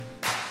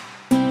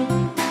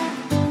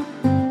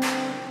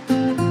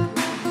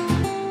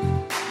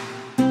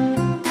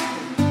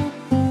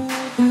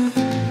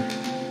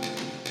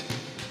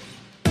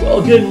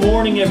Well, good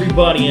morning,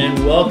 everybody,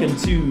 and welcome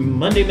to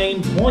Monday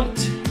Main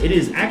Point. It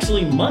is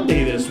actually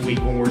Monday this week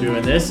when we're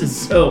doing this, and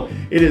so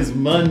it is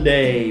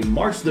Monday,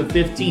 March the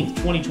 15th,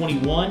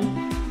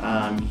 2021.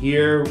 I'm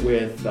here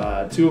with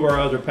two of our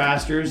other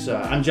pastors.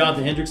 I'm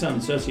Jonathan Hendrickson. I'm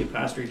associate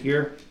pastor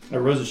here at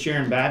Rosa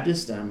Sharon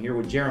Baptist. I'm here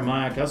with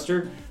Jeremiah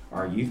Custer,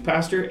 our youth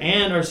pastor,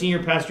 and our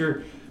senior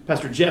pastor,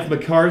 Pastor Jeff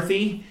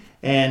McCarthy.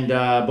 And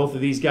both of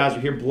these guys are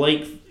here.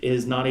 Blake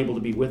is not able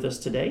to be with us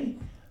today.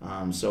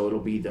 So it'll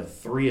be the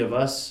three of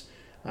us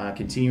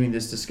continuing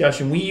this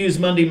discussion. We use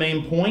Monday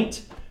Main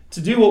Point to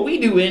do what we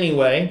do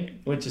anyway,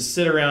 which is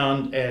sit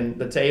around and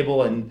the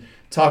table and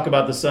talk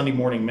about the Sunday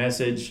morning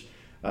message.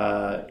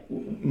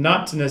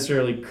 Not to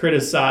necessarily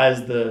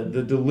criticize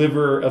the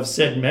deliverer of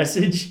said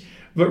message,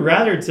 but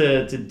rather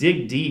to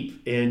dig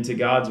deep into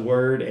God's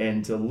Word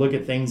and to look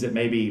at things that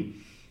maybe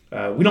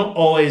we don't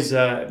always,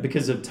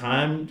 because of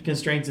time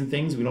constraints and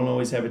things, we don't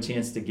always have a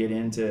chance to get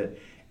into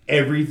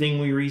everything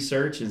we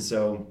research, and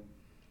so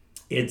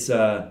it's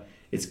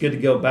good to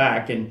go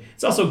back, and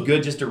it's also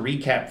good just to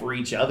recap for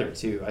each other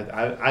too.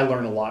 I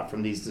learn a lot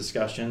from these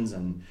discussions,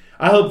 and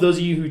I hope those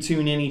of you who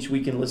tune in each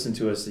week and listen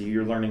to us,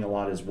 you're learning a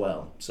lot as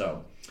well.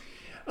 So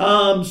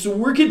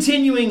we're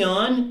continuing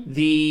on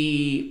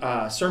the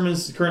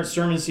current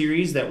sermon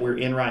series that we're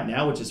in right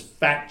now, which is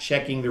Fact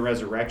Checking the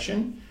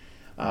Resurrection,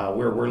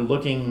 where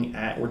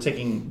we're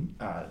taking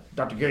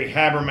Dr. Gary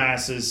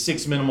Habermas's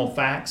 6 Minimal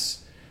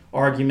Facts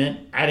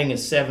argument, adding a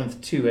seventh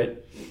to it.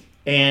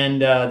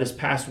 And this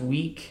past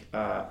week,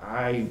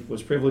 I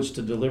was privileged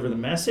to deliver the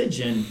message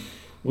and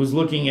was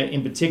looking at,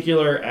 in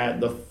particular, at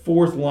the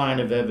fourth line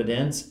of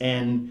evidence.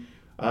 And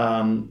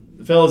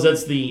fellas,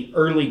 that's the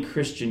early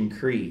Christian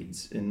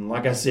creeds. And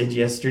like I said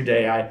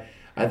yesterday,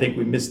 I think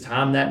we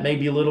mistimed that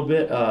maybe a little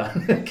bit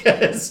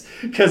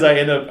because I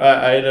ended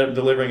up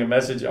delivering a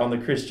message on the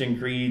Christian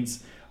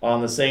creeds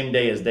on the same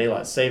day as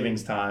daylight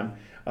savings time.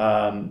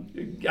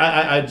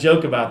 I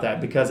joke about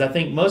that because I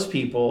think most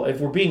people, if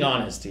we're being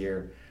honest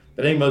here,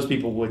 I think most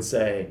people would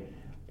say,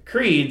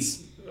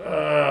 creeds,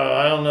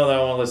 I don't know that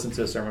I want to listen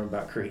to a sermon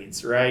about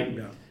creeds, right?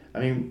 Yeah. I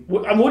mean,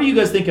 what do you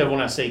guys think of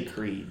when I say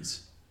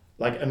creeds?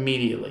 Like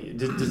immediately,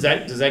 does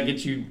that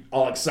get you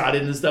all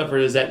excited and stuff, or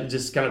is that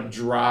just kind of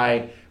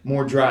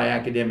more dry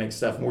academic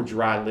stuff, more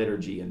dry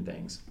liturgy and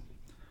things?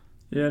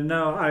 Yeah,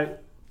 no, I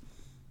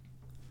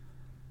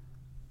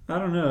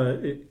don't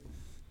know.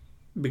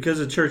 Because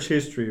of church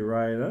history,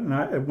 right?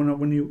 And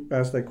when you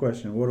ask that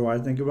question, what do I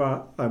think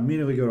about? I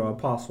immediately go to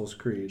Apostles'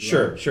 Creed.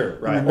 Sure, right? Sure,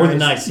 right. Or the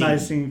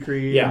Nicene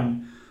Creed. Yeah.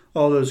 And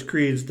all those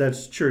creeds,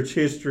 that's church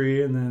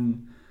history. And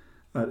then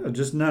I'm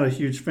just not a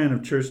huge fan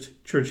of church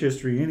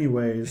history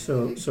anyway.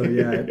 So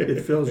yeah,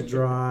 it feels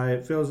dry.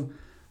 It feels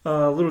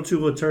a little too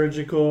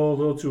liturgical, a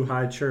little too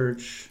high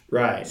church,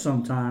 right?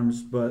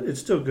 Sometimes, but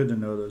it's still good to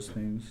know those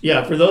things.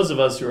 Yeah, for those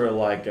of us who are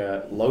like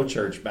low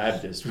church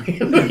Baptist, we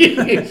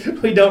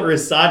don't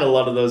recite a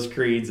lot of those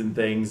creeds and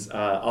things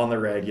on the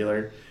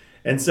regular.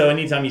 And so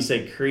anytime you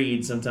say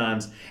creed,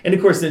 sometimes, and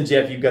of course then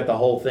Jeff, you've got the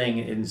whole thing,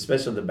 and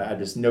especially the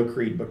Baptist, no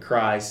creed but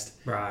Christ,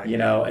 right? You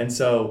know, and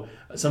so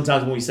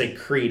sometimes when we say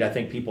creed, I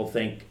think people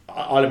think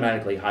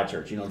automatically high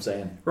church. You know what I'm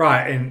saying?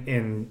 Right,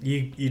 and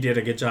you did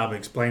a good job of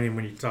explaining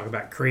when you talk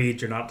about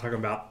creed, you're not talking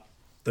about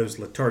those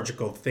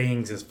liturgical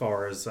things as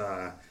far as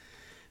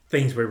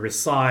things we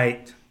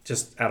recite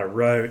just out of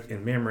rote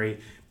in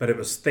memory, but it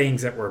was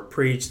things that were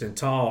preached and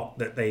taught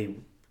that they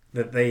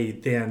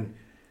then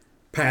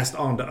passed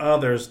on to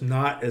others,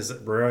 not as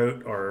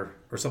rote or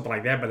something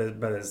like that,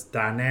 but as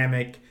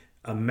dynamic,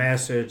 a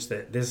message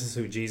that this is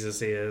who Jesus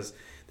is,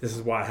 this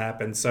is what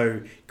happened.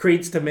 So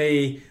creeds to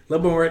me, a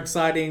little more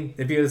exciting.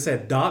 If you would have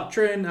said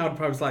doctrine, I would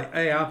probably be like,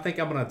 hey, I think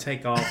I'm going to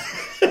take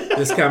off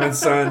this coming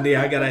Sunday.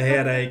 I got a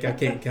headache. I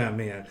can't come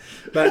in.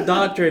 But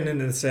doctrine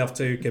in itself,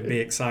 too, can be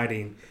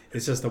exciting.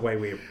 It's just the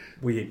way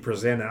we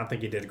present it. I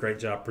think you did a great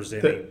job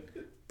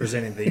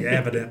presenting the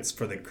evidence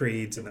for the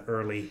creeds and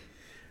the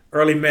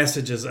early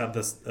messages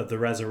of the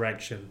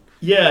resurrection.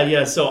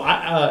 Yeah. So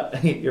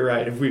you're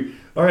right.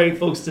 All right,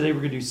 folks, today we're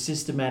going to do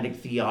systematic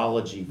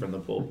theology from the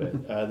pulpit.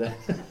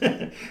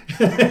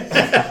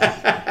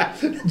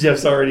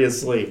 Jeff's already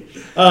asleep.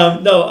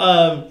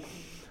 Yeah.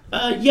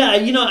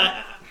 You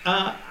know,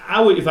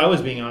 I would, if I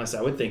was being honest,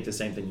 I would think the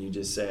same thing you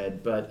just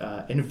said.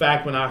 But in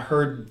fact, when I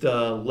heard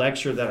the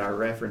lecture that I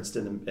referenced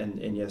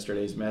in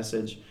yesterday's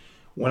message,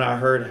 when I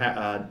heard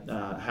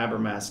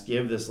Habermas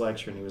give this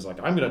lecture, and he was like,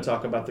 I'm going to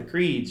talk about the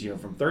creeds,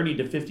 from 30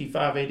 to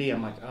 55 AD.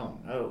 I'm like, oh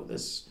no,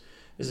 this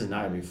is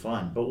not going to be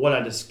fun. But what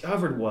I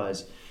discovered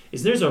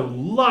is there's a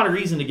lot of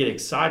reason to get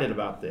excited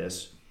about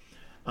this.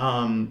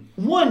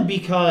 One,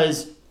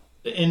 because,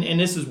 and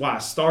this is why I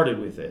started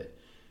with it,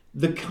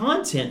 the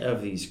content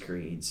of these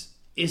creeds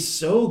is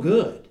so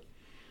good.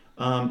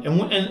 And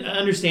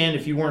understand,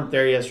 if you weren't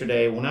there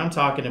yesterday, when I'm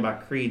talking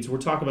about creeds, we're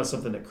talking about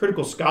something that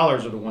critical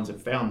scholars are the ones that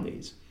found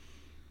these.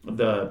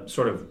 The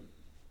sort of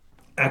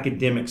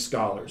academic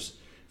scholars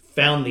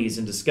found these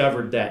and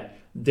discovered that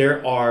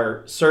there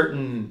are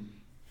certain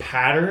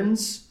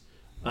patterns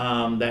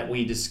that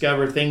we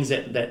discover, things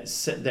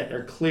that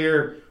are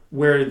clear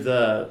where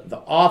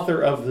the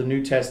author of the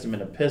New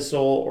Testament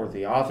epistle or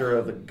the author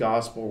of the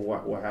gospel,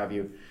 what have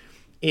you,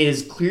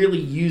 is clearly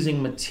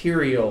using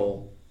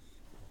material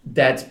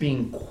that's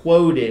being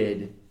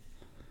quoted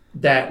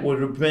that would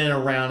have been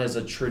around as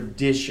a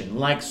tradition,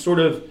 like sort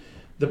of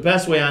the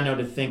best way I know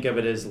to think of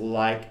it is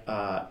like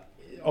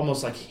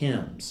almost like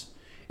hymns,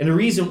 and the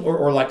reason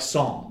or like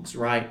songs,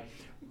 right?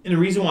 And the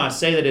reason why I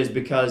say that is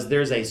because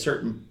there's a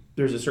certain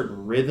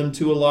rhythm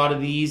to a lot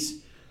of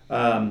these.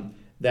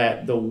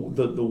 That the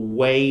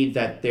way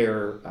that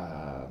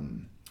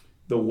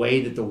the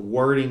way that the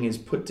wording is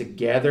put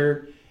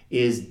together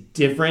is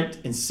different,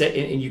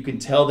 and you can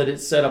tell that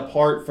it's set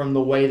apart from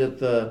the way that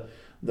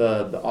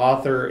the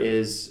author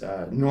is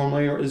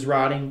normally is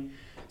writing.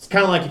 It's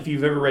kind of like if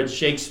you've ever read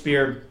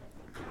Shakespeare,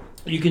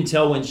 you can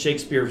tell when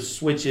Shakespeare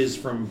switches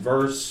from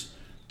verse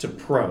to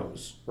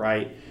prose,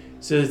 right?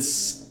 So it's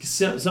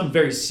something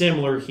very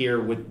similar here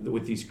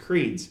with these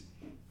creeds,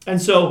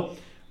 and so.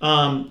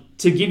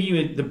 To give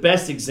you the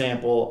best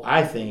example,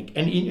 I think,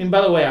 and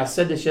by the way, I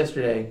said this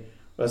yesterday,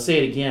 but I'll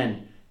say it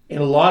again. In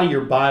a lot of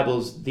your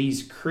Bibles,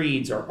 these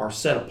creeds are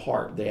set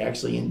apart. They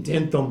actually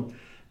indent them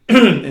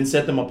and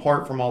set them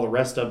apart from all the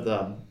rest of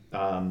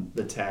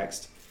the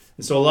text.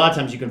 And so a lot of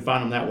times you can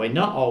find them that way.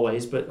 Not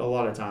always, but a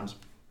lot of times.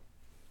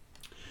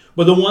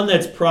 But the one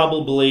that's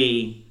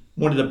probably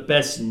one of the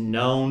best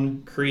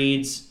known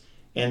creeds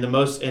and the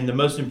most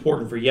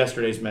important for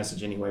yesterday's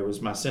message anyway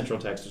was my central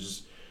text, which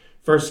is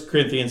 1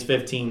 Corinthians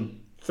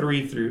 15,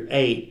 3 through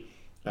 8.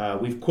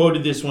 We've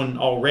quoted this one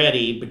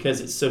already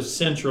because it's so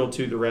central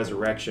to the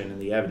resurrection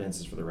and the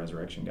evidences for the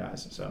resurrection,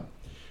 guys. So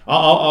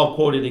I'll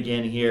quote it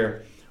again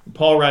here.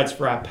 Paul writes,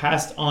 "For I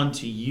passed on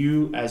to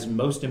you as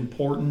most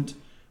important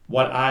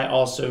what I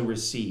also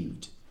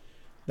received,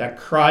 that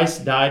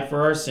Christ died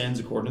for our sins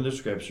according to the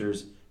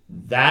Scriptures,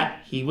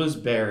 that he was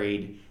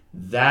buried,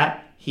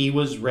 that he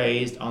was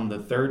raised on the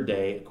third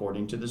day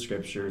according to the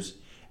Scriptures,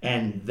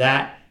 and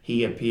that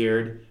he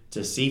appeared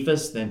to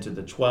Cephas, then to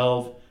the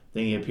 12.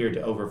 Then he appeared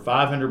to over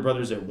 500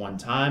 brothers at one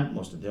time.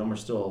 Most of them are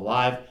still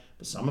alive,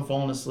 but some have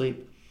fallen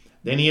asleep.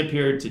 Then he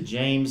appeared to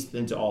James,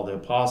 then to all the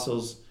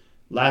apostles.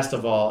 Last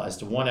of all, as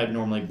to one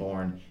abnormally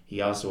born,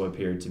 he also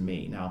appeared to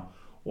me." Now,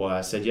 what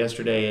I said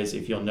yesterday is,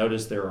 if you'll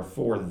notice, there are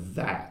 4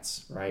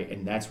 that's, right?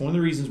 And that's one of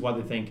the reasons why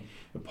they think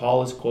that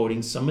Paul is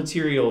quoting some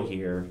material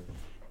here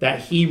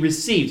that he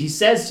received. He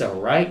says so,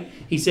 right?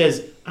 He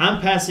says, I'm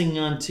passing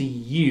on to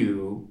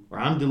you, or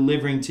I'm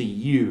delivering to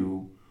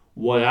you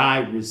what I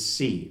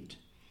received.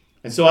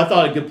 And so I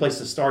thought a good place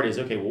to start is,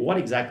 okay, well, what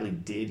exactly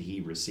did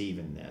he receive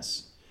in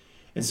this?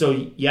 And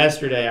so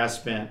yesterday I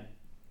spent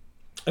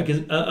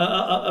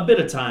a bit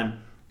of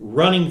time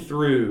running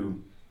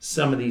through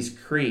some of these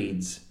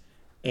creeds.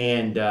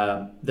 And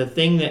the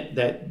thing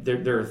that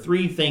there are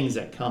 3 things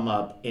that come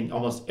up in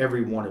almost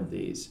every one of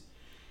these.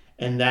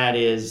 And that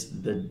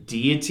is the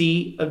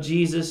deity of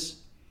Jesus,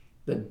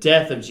 the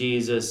death of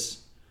Jesus,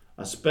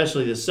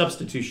 especially the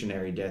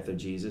substitutionary death of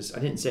Jesus. I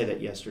didn't say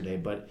that yesterday,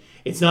 but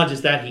it's not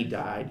just that he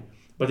died,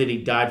 but that he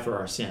died for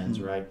our sins,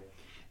 right?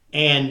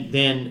 And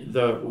then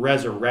the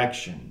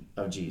resurrection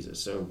of Jesus.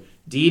 So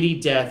deity,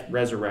 death,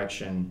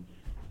 resurrection,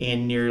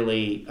 in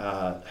nearly,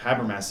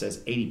 Habermas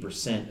says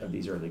 80% of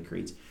these early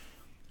creeds.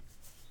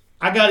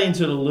 I got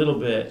into it a little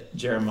bit,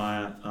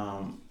 Jeremiah,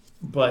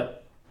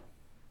 but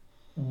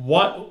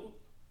what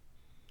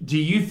do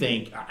you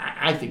think?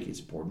 I think it's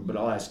important, but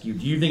I'll ask you,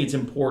 do you think it's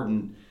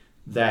important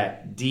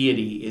that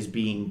deity is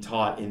being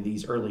taught in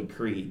these early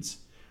creeds?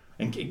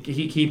 And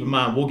keep in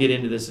mind, we'll get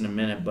into this in a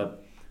minute,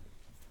 but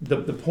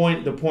the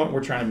point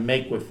we're trying to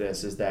make with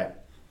this is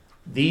that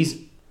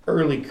these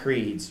early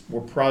creeds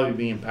were probably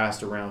being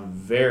passed around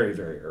very,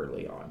 very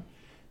early on.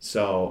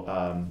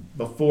 So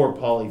before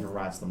Paul even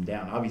writes them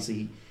down,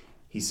 obviously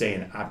he's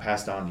saying, I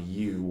passed on to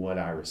you what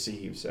I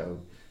received. So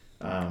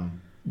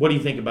what do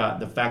you think about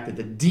the fact that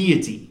the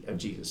deity of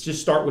Jesus,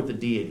 just start with the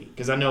deity,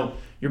 because I know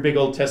you're a big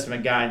Old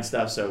Testament guy and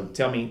stuff, so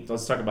tell me,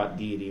 let's talk about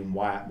deity and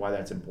why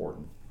that's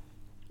important.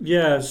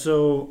 Yeah,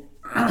 so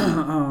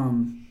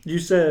you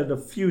said a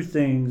few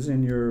things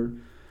in your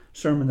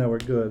sermon that were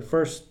good.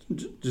 First,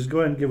 just go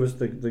ahead and give us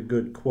the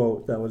good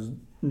quote that was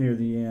near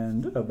the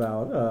end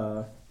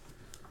about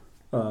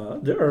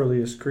the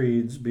earliest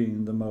creeds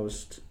being the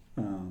most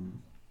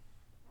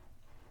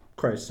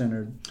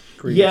Christ-centered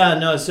creeds. Yeah,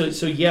 no,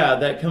 so yeah,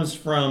 that comes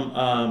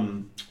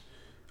from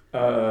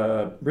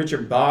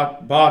Richard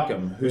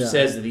Bauckham, who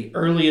says that the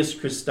earliest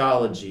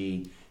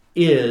Christology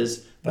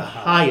is the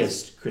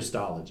highest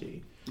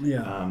Christology.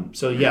 Yeah.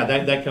 So yeah,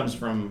 that comes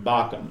from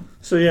Bauckham.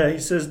 So yeah, he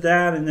says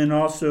that, and then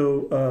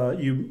also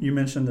you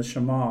mentioned the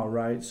Shema,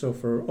 right? So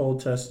for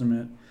Old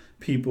Testament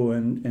people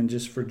and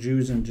just for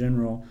Jews in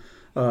general,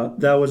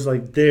 that was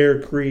like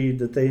their creed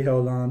that they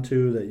held on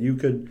to, that you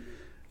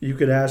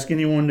could ask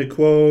anyone to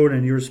quote,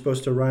 and you were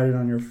supposed to write it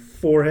on your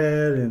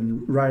forehead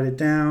and write it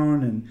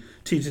down and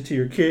teach it to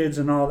your kids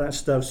and all that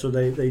stuff. So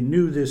they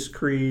knew this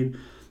creed,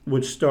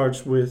 which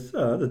starts with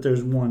that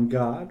there's one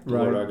God, right?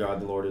 The Lord our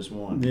God, the Lord is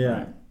one. Yeah.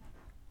 Right?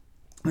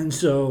 And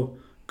so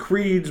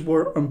creeds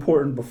were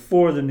important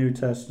before the New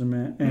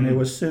Testament, and it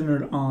was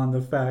centered on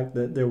the fact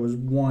that there was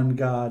one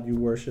God, you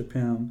worship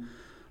Him.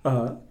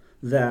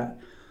 That.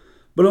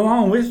 But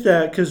along with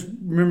that, because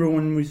remember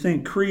when we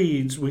think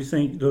creeds, we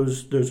think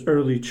those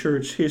early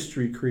church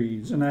history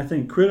creeds, and I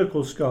think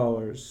critical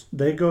scholars,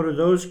 they go to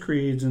those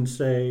creeds and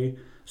say,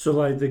 so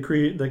like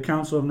the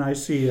Council of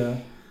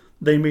Nicaea,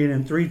 they meet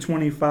in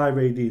 325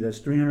 AD. That's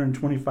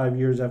 325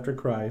 years after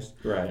Christ.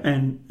 Right.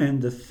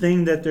 And the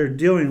thing that they're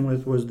dealing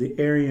with was the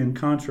Arian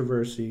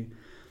controversy.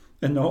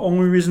 And the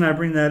only reason I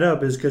bring that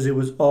up is because it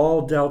was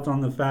all dealt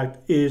on the fact,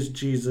 is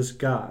Jesus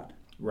God?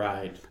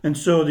 Right. And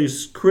so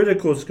these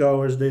critical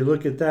scholars, they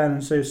look at that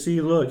and say,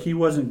 see, look, he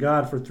wasn't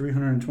God for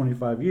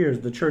 325 years.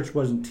 The church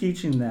wasn't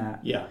teaching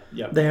that. Yeah.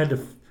 Yeah. They had to,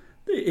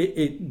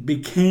 it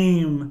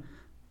became,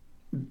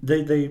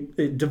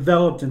 it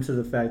developed into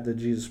the fact that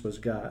Jesus was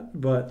God.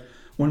 But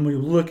when we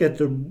look at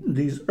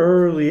these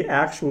early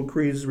actual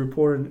creeds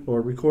reported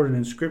or recorded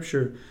in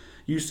Scripture,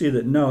 you see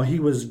that no, he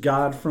was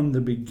God from the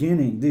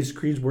beginning. These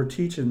creeds were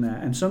teaching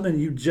that. And something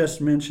you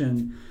just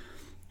mentioned,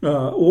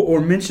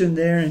 or mentioned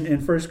there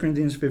in 1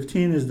 Corinthians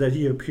 15, is that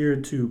he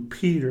appeared to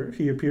Peter.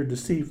 He appeared to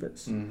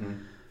Cephas. Mm-hmm.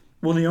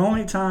 Well, the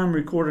only time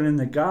recorded in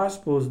the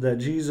Gospels that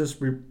Jesus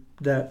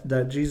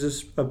that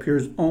Jesus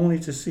appears only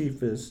to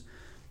Cephas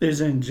is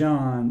in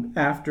John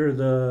after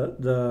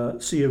the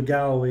Sea of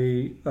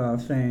Galilee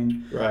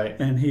thing. Right.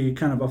 And he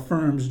kind of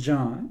affirms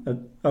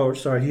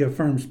he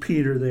affirms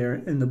Peter there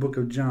in the book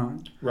of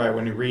John. Right,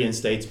 when he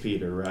reinstates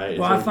Peter, right?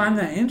 Well, I find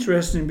that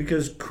interesting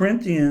because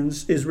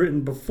Corinthians is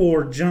written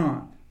before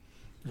John.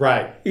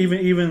 Right.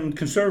 Even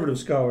conservative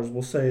scholars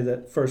will say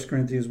that 1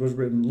 Corinthians was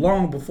written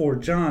long before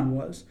John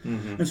was.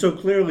 Mm-hmm. And so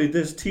clearly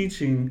this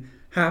teaching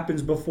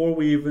happens before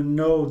we even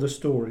know the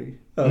story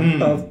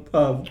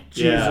of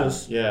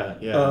Jesus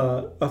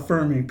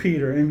affirming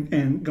Peter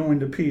and going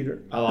to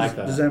Peter. I like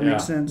that. Does that make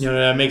sense?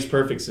 That makes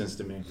perfect sense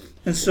to me.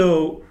 And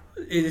so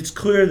it's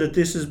clear that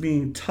this is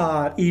being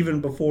taught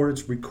even before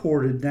it's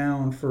recorded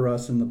down for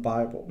us in the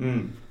Bible.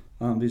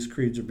 These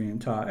creeds are being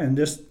taught. And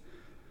this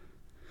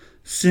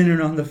centered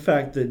on the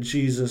fact that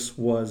Jesus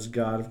was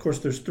God. Of course,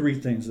 there's three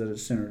things that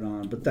it's centered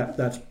on, but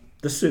that's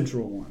the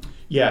central one.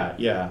 Yeah,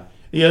 yeah.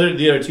 The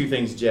other two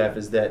things, Jeff,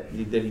 is that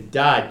he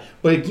died.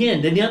 But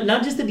again,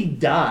 not just that he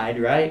died,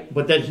 right?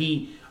 But that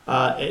he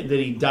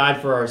died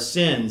for our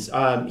sins.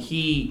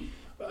 He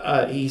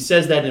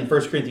says that in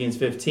 1 Corinthians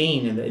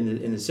 15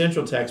 in the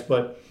central text.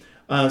 But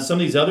some of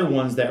these other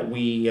ones that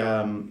we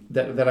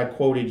that I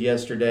quoted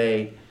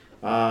yesterday.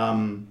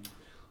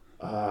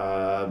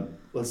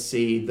 Let's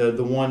see,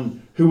 the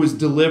one who was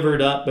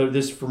delivered up. But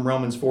this is from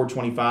Romans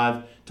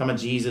 4:25. Talking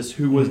about Jesus,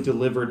 who was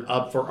delivered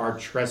up for our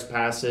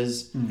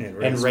trespasses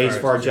and raised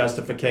for our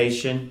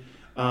justification.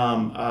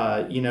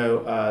 That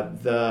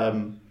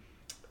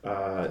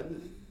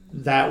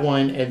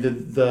one, and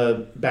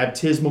the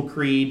baptismal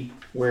creed,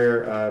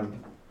 where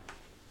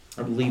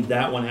I believe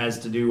that one has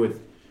to do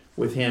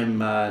with him.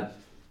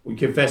 We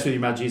confess with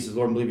your mouth Jesus,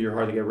 Lord, and believe in your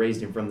heart that God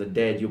raised him from the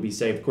dead, you'll be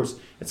saved. Of course,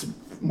 it's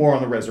more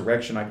on the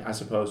resurrection, I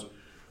suppose.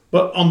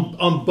 But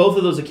on both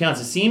of those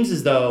accounts, it seems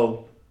as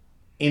though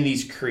in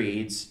these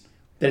creeds,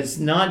 that it's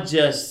not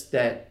just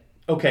that,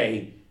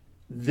 okay,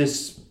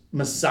 this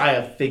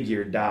Messiah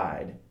figure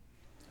died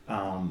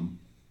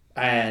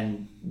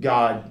and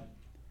God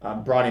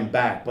brought him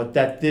back, but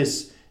that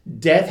this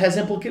death has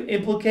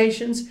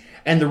implications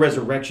and the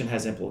resurrection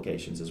has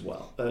implications as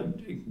well.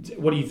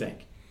 What do you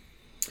think?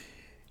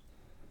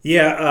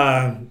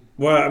 Yeah,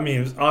 well, I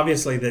mean, it's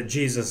obviously that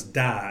Jesus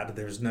died.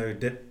 There's no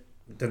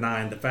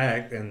denying the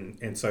fact,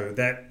 and so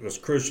that was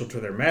crucial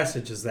to their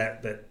message, is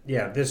that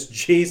this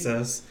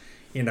Jesus,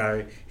 he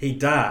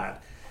died,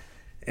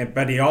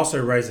 but he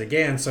also raised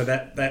again. So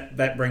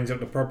that brings up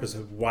the purpose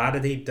of why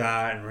did he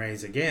die and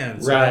raise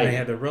again? So then they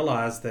had to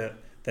realize that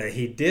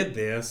he did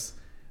this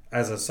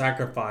as a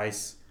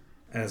sacrifice,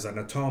 as an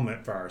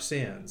atonement for our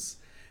sins.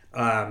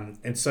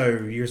 And so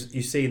you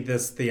see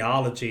this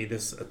theology,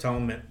 this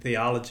atonement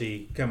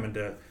theology coming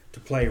to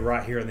play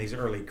right here in these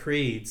early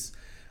creeds.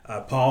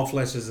 Paul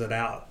fleshes it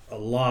out a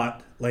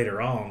lot later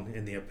on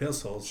in the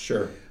epistles.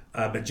 Sure.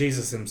 But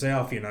Jesus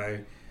himself,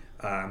 even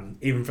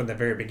from the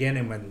very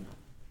beginning,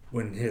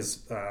 when his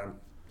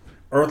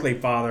earthly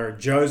father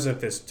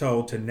Joseph is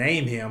told to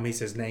name him, he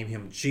says, "Name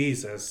him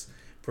Jesus,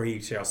 for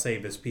he shall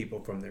save his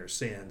people from their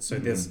sins." So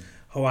this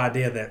whole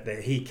idea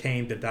that he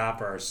came to die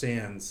for our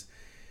sins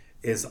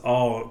is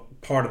all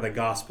part of the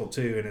gospel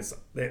too, and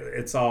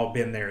it's all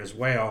been there as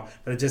well.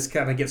 But it just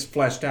kind of gets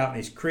fleshed out in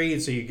these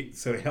creeds,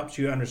 so it helps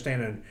you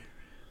understand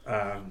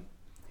and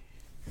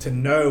to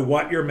know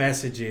what your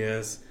message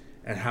is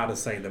and how to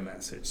say the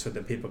message, so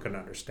that people can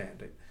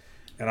understand it.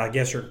 And I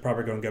guess you're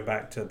probably going to go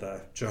back to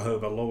the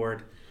Jehovah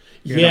Lord.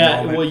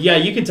 Yeah, well, yeah,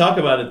 you can talk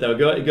about it though.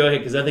 Go ahead,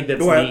 because I think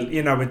that's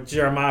neat. With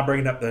Jeremiah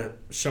bringing up the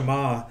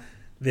Shema,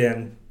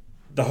 then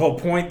the whole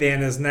point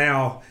then is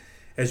now,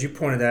 as you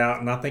pointed out,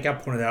 and I think I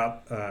pointed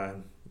out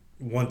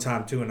one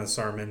time too in a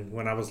sermon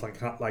when I was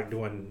like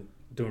doing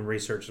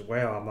research as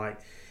well. I'm like,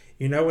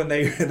 You know when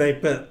they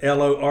put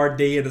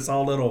Lord and it's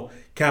all little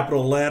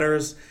capital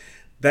letters?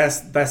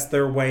 That's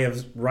their way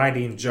of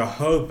writing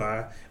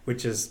Jehovah,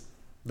 which is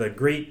the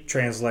Greek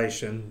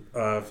translation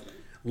of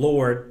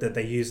Lord that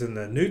they use in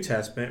the New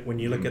Testament. When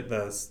you look at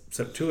the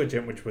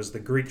Septuagint, which was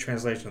the Greek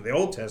translation of the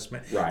Old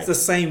Testament, Right. it's the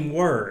same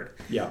word.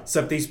 Yeah.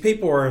 So if these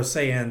people are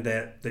saying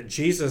that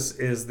Jesus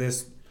is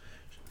this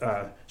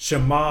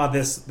Shema,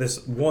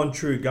 this one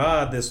true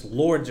God, this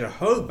Lord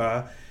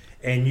Jehovah,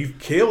 and you've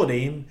killed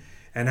him,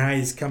 and now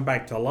he's come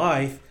back to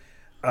life,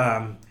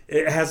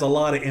 it has a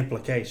lot of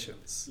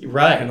implications.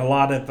 Right. And a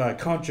lot of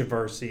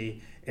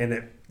controversy, and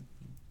it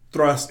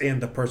thrusts in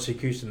the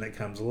persecution that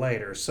comes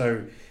later.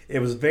 So it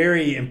was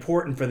very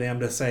important for them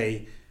to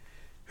say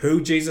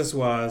who Jesus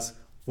was,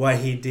 what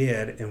he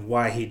did, and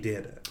why he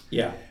did it.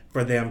 Yeah.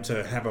 For them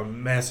to have a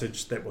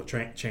message that will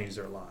change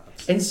their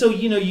lives. And so,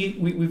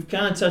 we've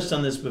kind of touched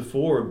on this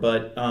before,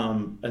 but,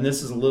 and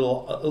this is a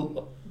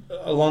little,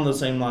 along those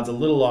same lines, a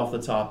little off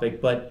the topic,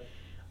 but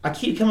I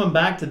keep coming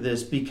back to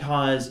this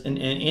because, and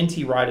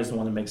N.T. Wright is the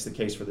one that makes the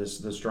case for this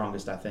the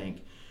strongest, I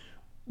think.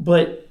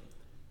 But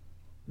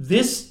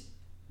this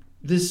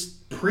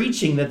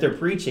preaching that they're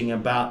preaching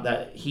about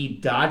that he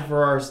died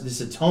for our,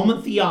 this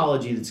atonement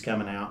theology that's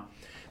coming out,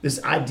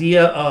 this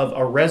idea of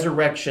a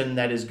resurrection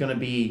that is going to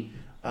be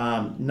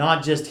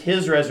not just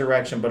his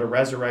resurrection, but a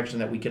resurrection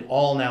that we can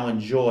all now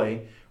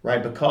enjoy,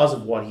 right, because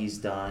of what he's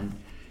done,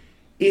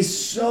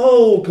 is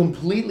so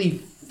completely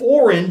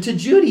foreign to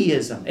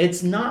Judaism.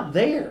 It's not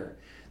there.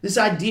 This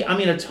idea,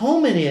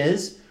 atonement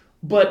is,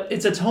 but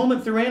it's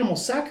atonement through animal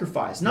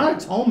sacrifice,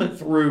 not atonement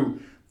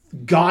through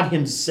God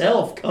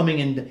himself coming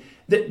in.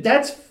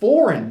 That's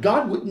foreign.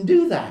 God wouldn't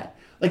do that.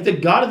 Like the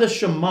God of the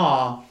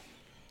Shema,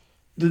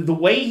 the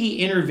way he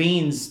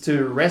intervenes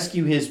to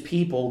rescue his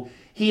people,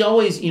 he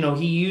always,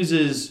 he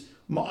uses,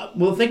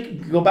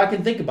 go back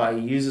and think about it.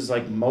 He uses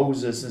like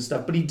Moses and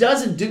stuff, but he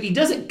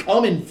doesn't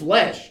come in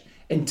flesh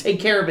and take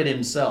care of it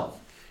himself.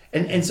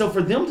 And so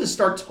for them to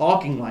start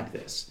talking like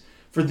this,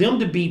 for them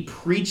to be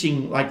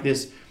preaching like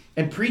this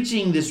and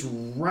preaching this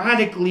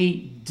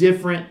radically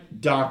different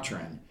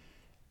doctrine,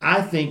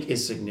 I think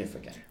is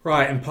significant.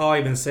 Right, and Paul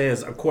even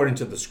says, according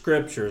to the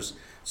scriptures,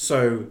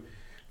 so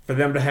for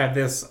them to have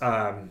this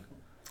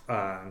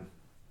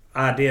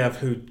idea of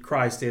who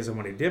Christ is and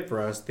what he did for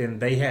us, then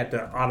they had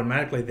to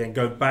automatically then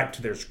go back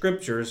to their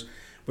scriptures,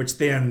 which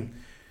then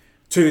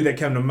two that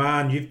come to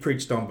mind you've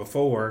preached on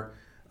before,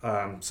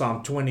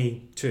 Psalm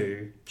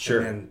 22, Sure.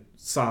 and then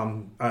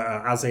Psalm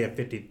Isaiah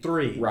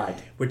 53, Right.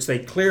 which they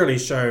clearly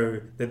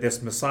show that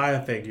this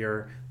Messiah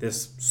figure,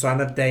 this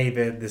son of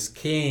David, this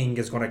king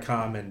is going to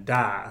come and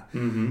die.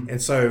 Mm-hmm.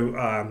 And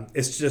so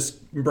it's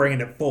just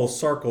bringing it full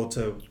circle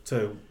to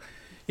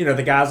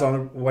the guys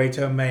on the way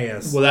to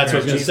Emmaus. Well, that's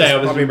what I was going to say. I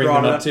was going to bring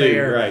them up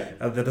too. Right.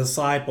 The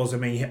disciples,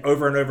 over and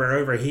over and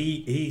over,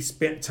 he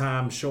spent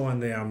time showing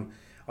them,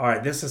 all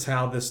right, this is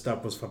how this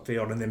stuff was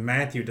fulfilled. And then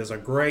Matthew does a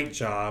great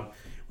job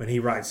when he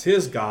writes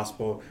his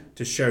gospel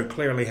to show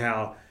clearly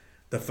how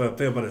the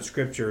fulfillment of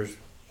scriptures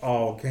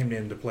all came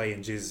into play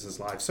in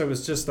Jesus' life. So it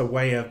was just a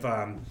way of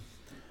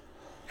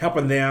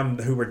helping them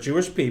who were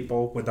Jewish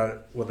people with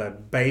a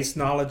base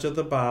knowledge of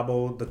the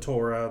Bible, the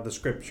Torah, the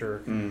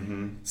scripture,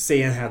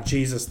 seeing how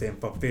Jesus then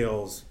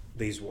fulfills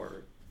these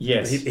words.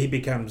 Yes. He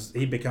becomes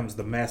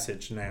the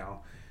message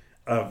now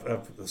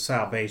of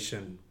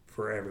salvation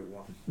for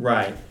everyone.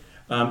 Right.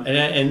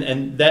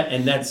 And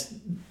that's,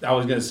 I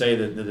was going to say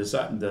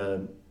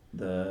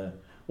that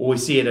what we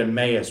see at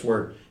Emmaus,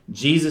 where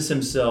Jesus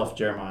himself,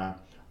 Jeremiah,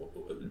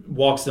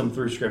 walks them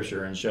through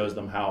Scripture and shows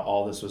them how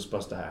all this was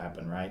supposed to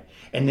happen, right?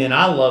 And then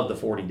I love the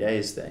 40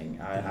 days thing.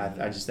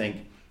 I just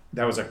think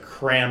that was a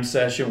cram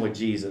session with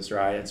Jesus,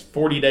 right? It's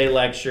 40-day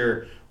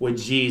lecture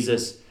with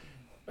Jesus,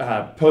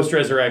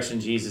 post-resurrection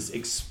Jesus,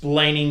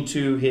 explaining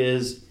to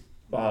his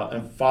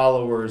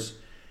followers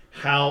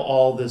how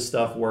all this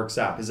stuff works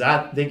out. Because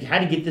they had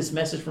to get this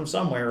message from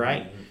somewhere,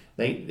 right?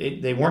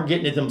 They weren't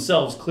getting it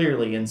themselves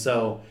clearly, and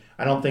so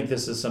I don't think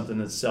this is something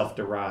that's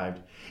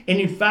self-derived. And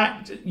in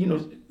fact,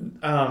 you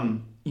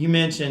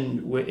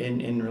mentioned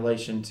in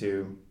relation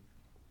to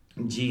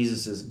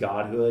Jesus's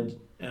godhood,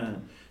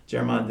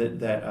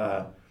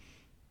 Jeremiah,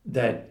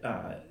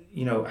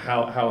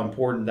 how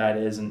important that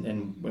is,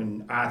 and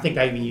when I think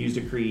I even used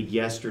a creed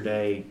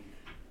yesterday,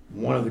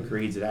 one of the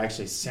creeds that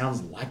actually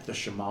sounds like the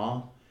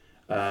Shema.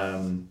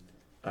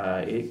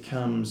 It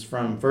comes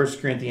from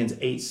 1 Corinthians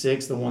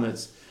 8:6, the one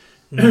that's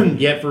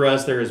yet for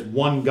us there is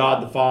one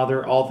God the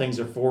Father, all things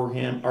are for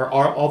him,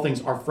 all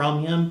things are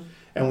from him,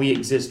 and we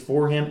exist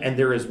for him, and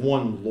there is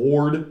one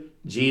Lord,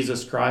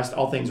 Jesus Christ,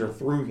 all things are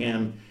through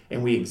him,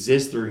 and we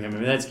exist through him. I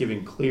mean, that's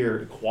giving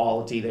clear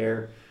equality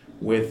there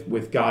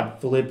with God.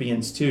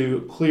 Philippians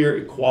 2, clear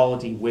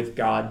equality with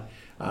God,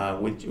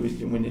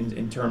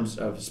 in terms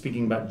of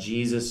speaking about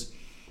Jesus.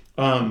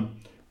 You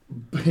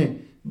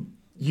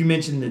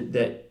mentioned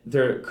that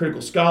the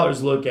critical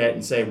scholars look at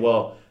and say,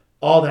 well,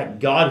 all that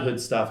godhood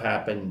stuff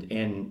happened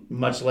in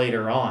much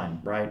later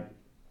on, right?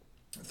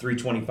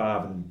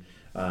 325 and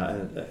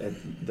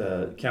at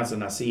the Council of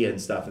Nicaea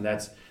and stuff, and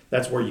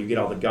that's where you get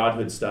all the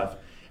godhood stuff.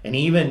 And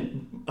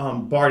even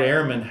Bart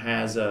Ehrman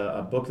has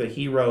a book that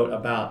he wrote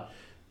about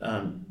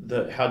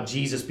how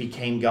Jesus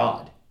became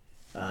God,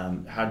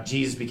 and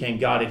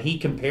he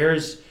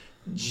compares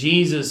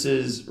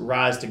Jesus's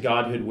rise to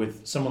godhood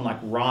with someone like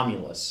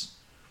Romulus.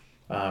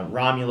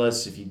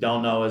 Romulus, if you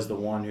don't know, is the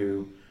one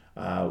who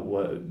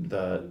was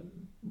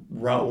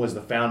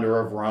the founder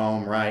of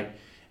Rome, right?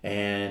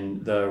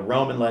 And the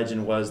Roman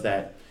legend was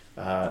that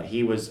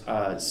he was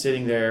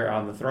sitting there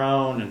on the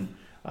throne, and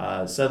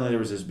suddenly there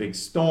was this big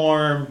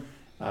storm,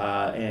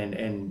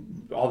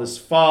 and all this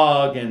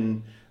fog,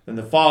 and then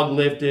the fog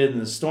lifted,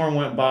 and the storm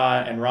went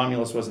by, and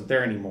Romulus wasn't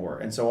there anymore.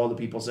 And so all the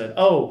people said,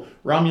 "Oh,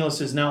 Romulus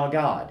is now a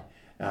god."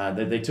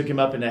 They took him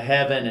up into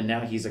heaven, and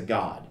now he's a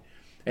god.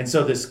 And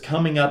so this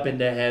coming up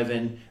into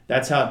heaven,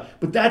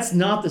 but that's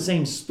not the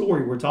same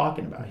story we're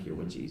talking about here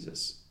with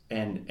Jesus.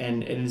 And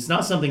it's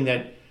not something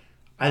that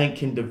I think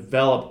can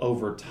develop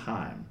over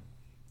time.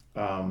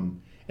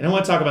 And I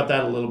want to talk about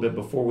that a little bit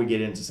before we get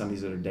into some of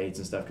these other dates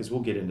and stuff, because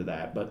we'll get into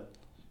that. But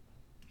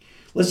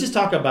let's just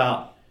talk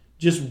about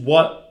just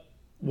what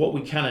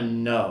we kind of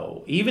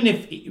know. Even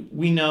if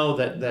we know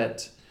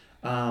that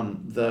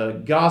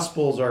the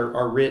Gospels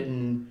are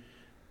written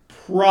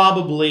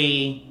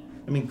probably,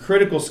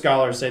 critical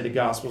scholars say the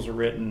Gospels are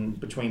written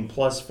between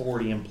plus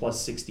 40 and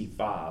plus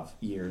 65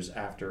 years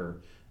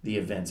after the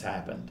events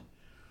happened.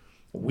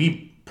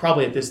 We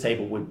probably at this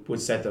table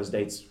would set those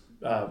dates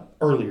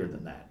earlier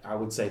than that. I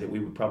would say that we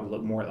would probably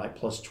look more at like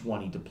plus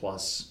 20 to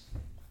plus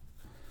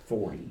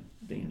 40,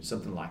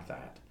 something like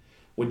that,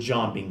 with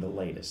John being the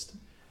latest.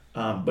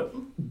 But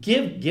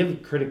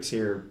give critics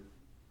here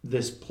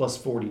this plus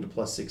 40 to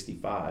plus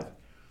 65.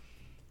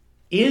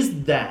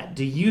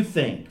 Do you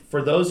think,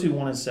 for those who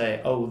want to say,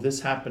 oh,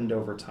 this happened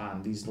over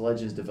time, these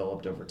legends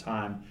developed over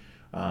time,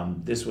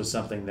 this was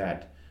something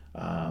that,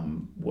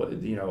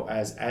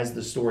 as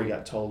the story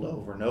got told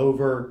over and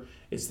over,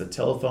 it's the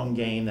telephone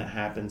game that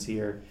happens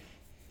here.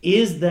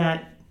 Is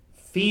that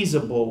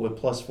feasible with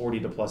plus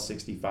 40 to plus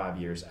 65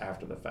 years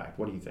after the fact?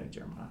 What do you think,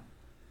 Jeremiah?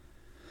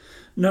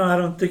 No, I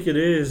don't think it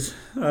is.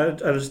 I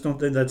just don't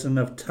think that's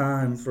enough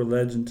time for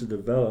legend to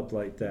develop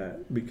like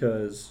that,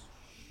 because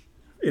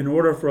in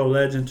order for a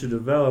legend to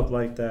develop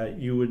like that,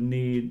 you would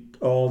need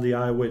all the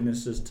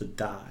eyewitnesses to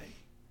die,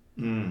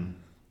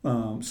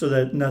 so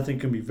that nothing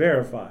can be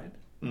verified.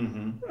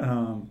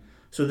 Mm-hmm.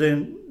 So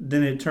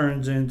then it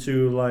turns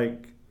into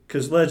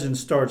because legend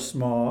starts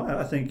small.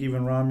 I think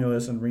even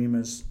Romulus and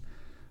Remus,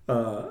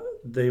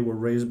 they were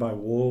raised by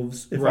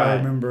wolves, if I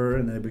remember,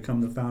 and they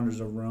become the founders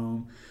of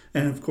Rome.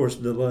 And of course,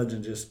 the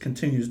legend just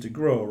continues to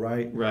grow,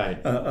 right?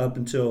 Right. Up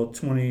until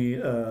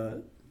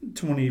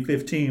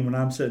 2015, when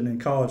I'm sitting in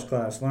college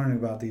class learning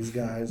about these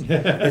guys,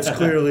 it's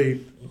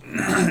clearly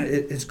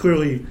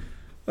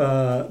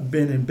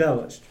been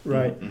embellished,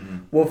 right? Mm-hmm.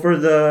 Well, for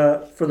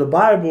the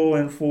Bible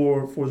and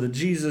for the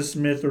Jesus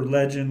myth or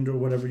legend or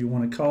whatever you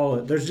want to call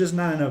it, there's just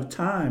not enough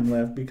time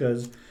left,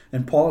 because,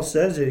 and Paul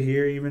says it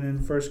here even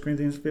in 1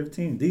 Corinthians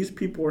 15, these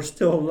people are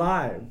still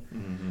alive.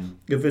 Mm-hmm.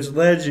 If it's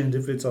legend,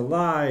 if it's a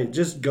lie,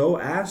 just go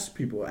ask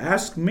people.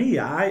 Ask me.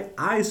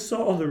 I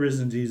saw the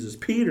risen Jesus.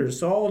 Peter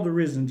saw the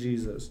risen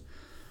Jesus.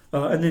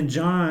 And then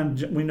John,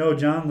 we know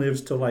John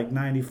lives to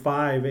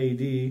 95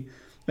 AD.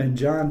 And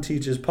John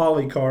teaches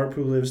Polycarp,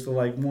 who lives to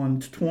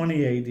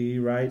 120 AD,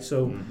 right?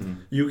 So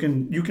you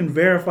can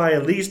verify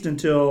at least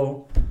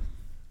until,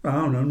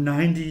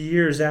 90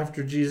 years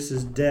after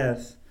Jesus'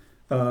 death,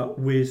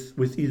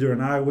 with either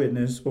an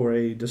eyewitness or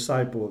a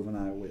disciple of an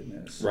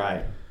eyewitness.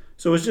 Right.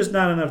 So it's just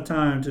not enough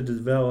time to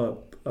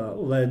develop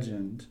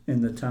legend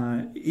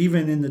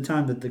even in the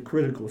time that the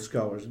critical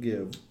scholars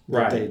give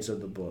the dates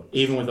of the book.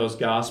 Even with those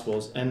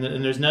Gospels, and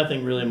there's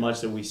nothing really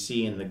much that we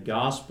see in the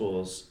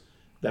Gospels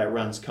that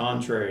runs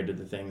contrary to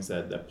the things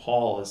that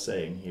Paul is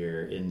saying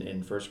here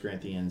in 1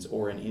 Corinthians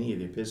or in any of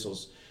the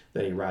epistles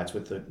that he writes,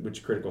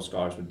 which critical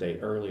scholars would date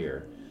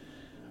earlier.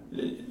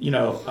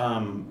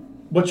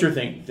 What's your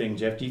thing,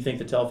 Jeff? Do you think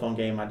the telephone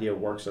game idea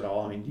works at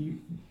all?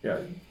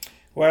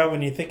 Well,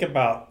 when you think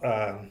about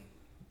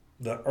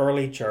the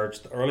early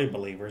church, the early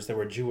believers, they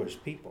were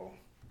Jewish people.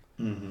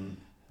 Mm-hmm.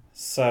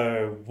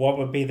 So what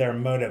would be their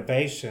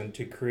motivation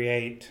to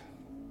create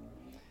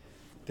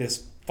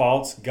this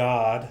false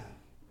god,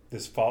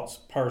 this false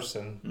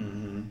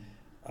person,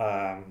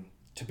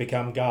 to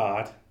become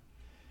God,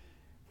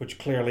 which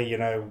clearly,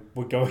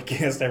 would go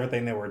against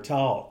everything they were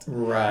taught.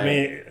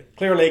 Right.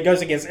 Clearly it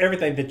goes against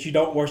everything that you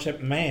don't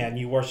worship man,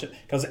 you worship,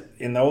 because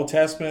in the Old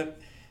Testament,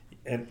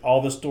 and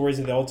all the stories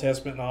of the Old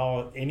Testament and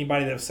all,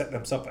 anybody that set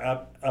themselves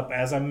up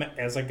as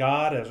a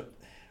god,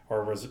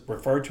 or was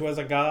referred to as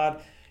a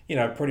god,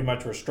 pretty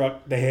much were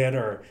struck dead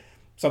or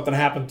something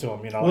happened to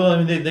him,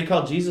 Well, they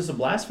called Jesus a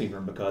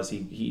blasphemer because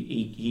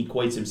he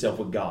equates himself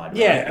with God.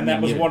 Right? Yeah, and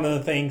that was one of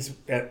the things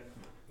that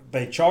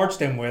they charged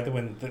him with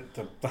when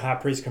the high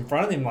priest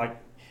confronted him,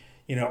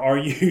 are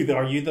you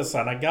the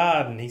Son of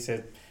God? And he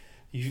said,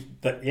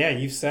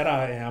 you said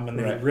I am, and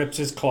then Right. he rips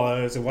his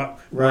clothes, and what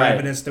Right.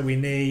 evidence do we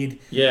need?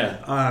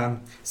 Yeah.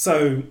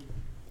 So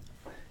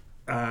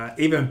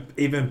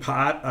even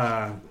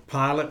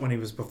Pilate, when he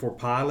was before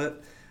Pilate,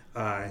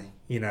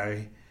 he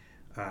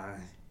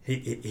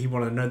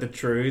wanted to know the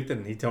truth,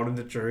 and he told him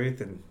the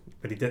truth,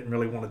 but he didn't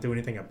really want to do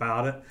anything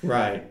about it.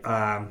 Right.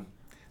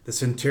 The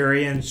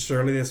centurion,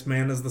 surely this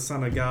man is the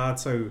Son of God.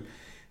 So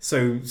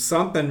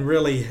something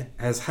really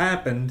has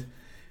happened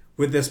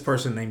with this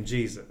person named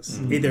Jesus.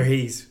 Mm-hmm. Either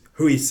he's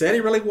who he said he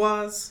really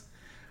was,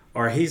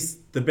 or he's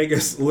the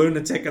biggest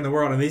lunatic in the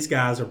world, and these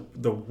guys are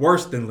the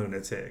worst than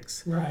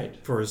lunatics. Right.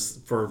 For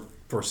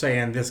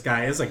saying this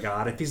guy is a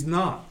god if he's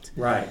not.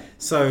 Right.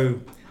 So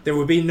there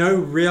would be no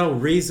real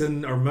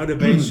reason or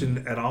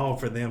motivation at all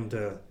for them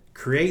to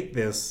create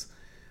this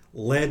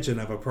legend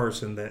of a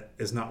person that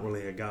is not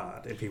really a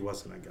god if he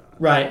wasn't a god.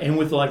 Right. And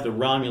with like the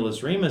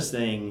Romulus Remus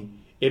thing,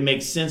 it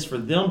makes sense for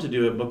them to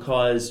do it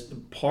because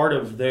part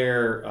of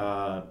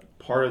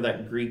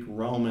that Greek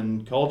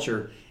Roman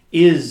culture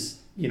is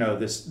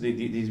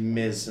these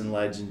myths and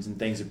legends and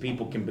things that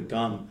people can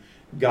become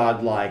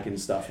godlike and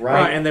stuff,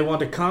 right? And they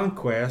wanted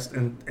conquest,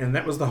 and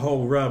that was the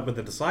whole rub with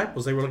the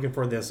disciples. They were looking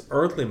for this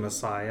earthly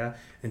Messiah,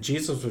 and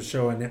Jesus was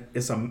showing that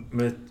it's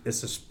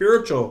a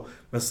spiritual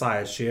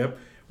messiahship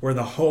where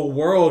the whole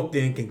world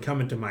then can come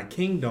into my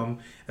kingdom,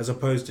 as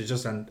opposed to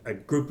just a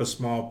group of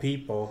small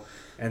people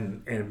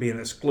and be an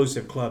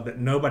exclusive club that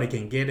nobody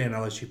can get in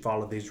unless you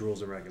follow these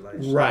rules and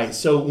regulations. Right.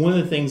 So one of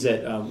the things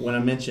that when I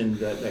mentioned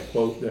that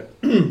quote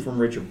from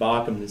Richard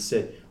Bauckham that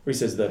said, where he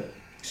says the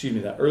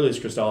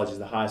earliest Christology is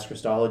the highest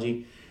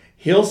Christology,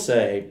 he'll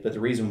say that the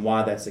reason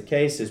why that's the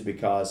case is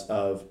because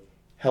of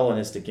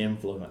Hellenistic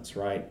influence,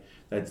 right?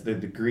 That's the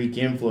Greek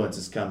influence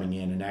is coming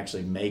in and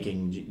actually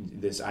making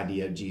this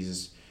idea of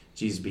Jesus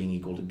being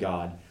equal to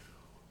God.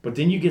 But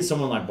then you get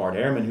someone like Bart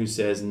Ehrman who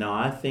says, no,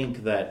 I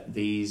think that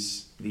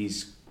these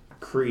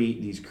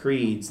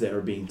creeds that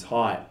are being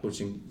taught,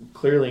 which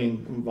clearly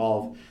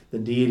involve the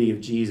deity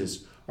of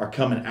Jesus, are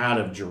coming out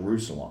of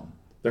Jerusalem.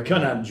 They're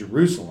coming out of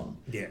Jerusalem.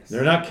 Yes.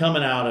 They're not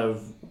coming out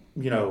of,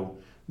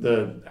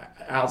 the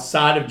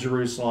outside of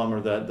Jerusalem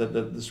or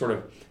the sort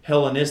of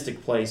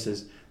Hellenistic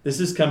places. This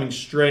is coming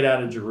straight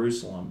out of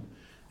Jerusalem.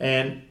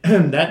 And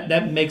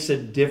that makes a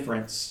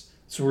difference.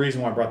 That's the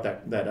reason why I brought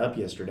that up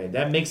yesterday.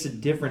 That makes a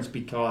difference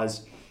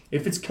because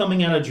if it's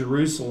coming out of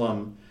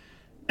Jerusalem,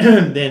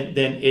 then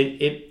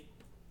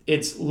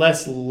it's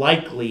less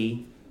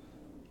likely,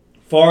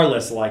 far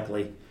less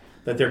likely,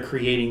 that they're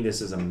creating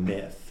this as a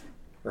myth,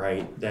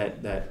 right?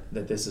 That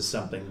this is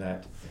something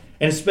that,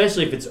 and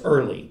especially if it's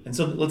early. And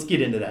so let's get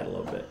into that a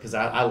little bit because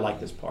I like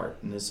this part,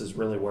 and this is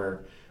really where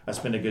I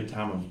spent a good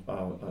time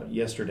of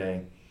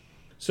yesterday.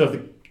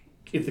 So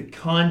if the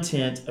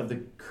content of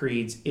the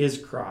creeds is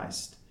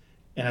Christ,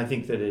 and I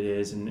think that it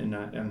is,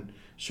 and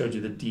showed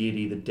you the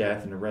deity, the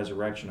death, and the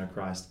resurrection of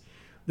Christ,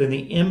 then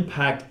the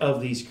impact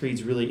of these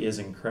creeds really is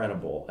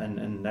incredible.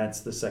 And that's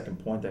the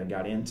second point that I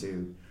got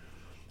into,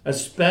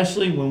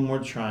 especially when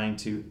we're trying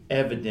to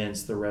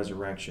evidence the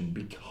resurrection,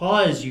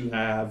 because you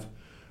have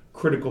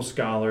critical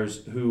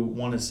scholars who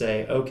want to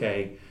say,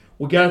 okay,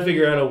 we got to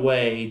figure out a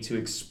way to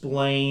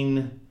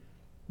explain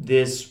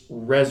this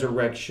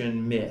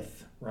resurrection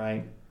myth,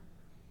 right?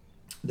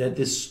 That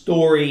this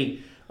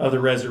story of the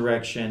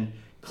resurrection,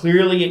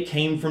 clearly it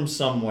came from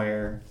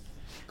somewhere,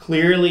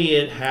 clearly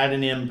it had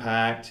an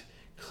impact,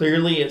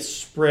 clearly it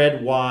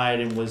spread wide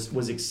and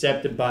was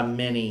accepted by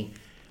many.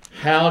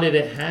 How did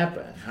it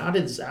happen? How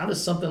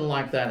does something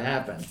like that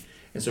happen?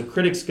 And so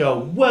critics go,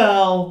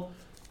 well,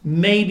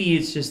 maybe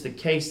it's just the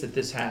case that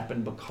this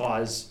happened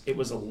because it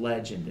was a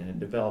legend and it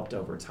developed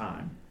over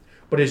time.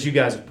 But as you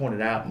guys have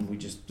pointed out and we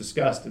just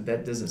discussed,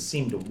 that doesn't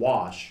seem to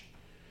wash.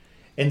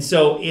 And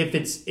so if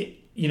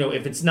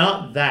it's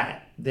not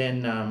that,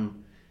 then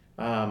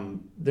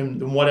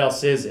what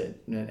else is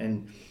it?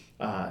 And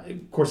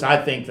of course, I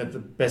think that the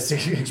best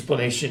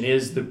explanation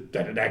is that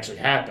it actually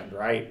happened,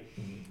 right?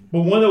 Mm-hmm.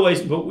 But one of the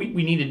ways,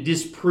 we need to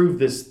disprove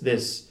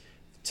this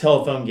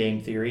telephone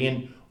game theory.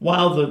 And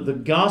while the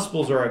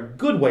Gospels are a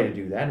good way to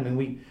do that, I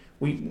mean,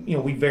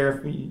 we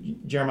verify.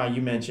 Jeremiah,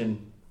 you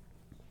mentioned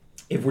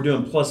if we're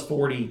doing plus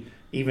 40,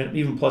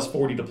 even plus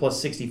 40 to plus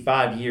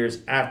 65 years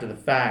after the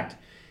fact,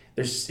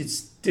 it's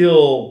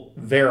still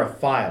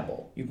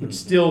verifiable. You could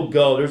still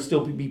go. There'd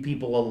still be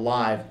people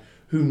alive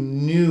who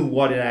knew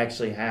what had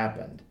actually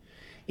happened,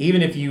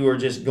 even if you were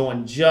just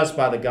going just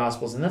by the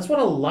Gospels. And that's what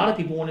a lot of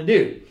people want to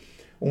do.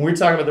 When we're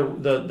talking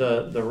about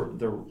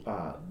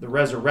the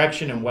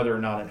resurrection and whether or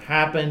not it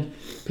happened,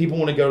 people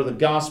want to go to the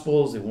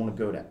Gospels. They want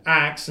to go to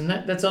Acts, and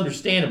that's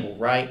understandable,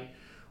 right?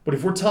 But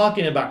if we're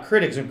talking about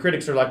critics, and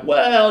critics are like,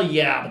 well,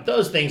 yeah, but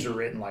those things are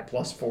written like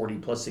plus 40,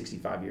 plus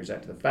 65 years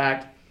after the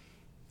fact.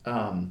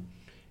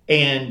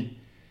 And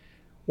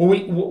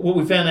what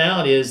we found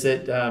out is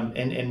that,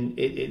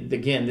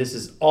 again, this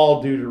is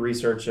all due to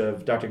research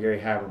of Dr. Gary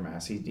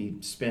Habermas. He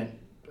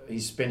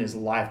spent his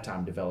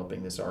lifetime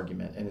developing this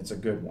argument, and it's a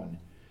good one.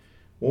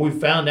 What we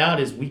found out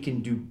is we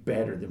can do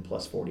better than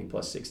plus 40,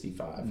 plus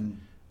 65.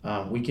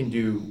 we can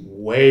do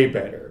way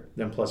better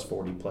than plus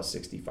 40, plus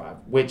 65,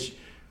 which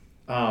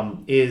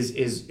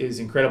is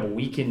incredible.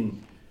 We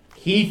can.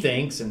 He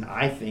thinks, and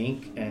I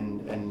think,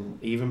 and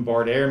even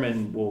Bart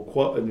Ehrman will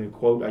quote a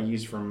quote I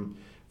used from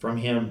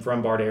him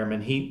from Bart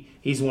Ehrman.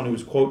 He's the one who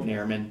was quoting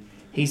Ehrman.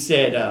 He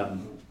said,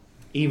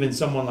 even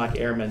someone like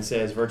Ehrman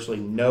says, virtually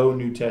no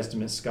New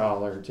Testament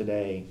scholar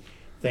today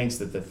thinks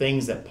that the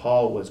things that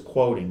Paul was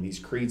quoting, these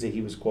creeds that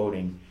he was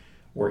quoting,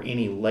 were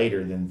any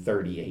later than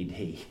 30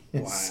 A.D.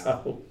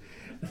 Wow.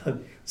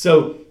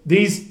 So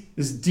this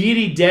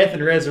deity, death,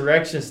 and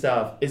resurrection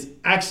stuff is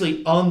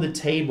actually on the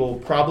table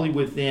probably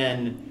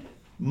within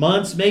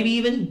months, maybe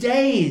even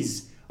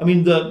days. I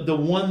mean, the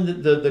one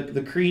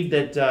the creed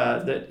that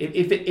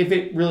if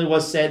it really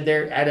was said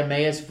there at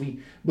Emmaus, if we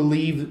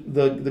believe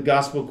the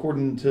gospel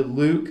according to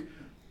Luke,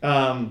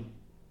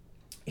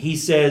 he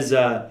says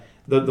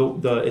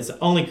it's the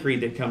only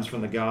creed that comes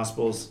from the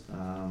Gospels. I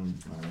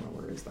don't know,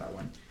 where is that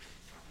one?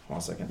 Hold on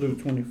a second.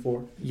 Luke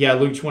 24. Yeah,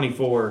 Luke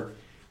 24,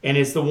 and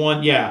it's the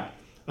one. Yeah.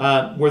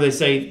 Where they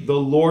say the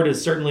Lord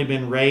has certainly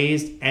been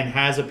raised and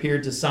has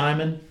appeared to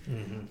Simon.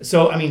 Mm-hmm.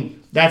 So, I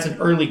mean, that's an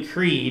early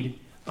creed.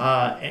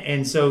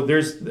 And so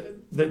they're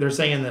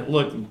saying that,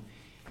 look,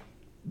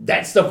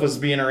 that stuff was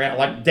being around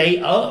like day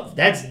of.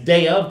 That's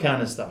day of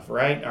kind of stuff,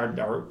 right?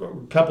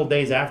 Or a couple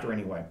days after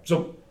anyway.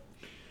 So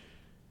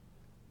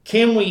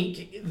can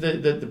we,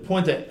 the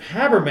point that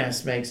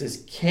Habermas makes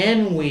is,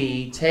 can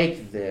we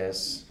take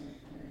this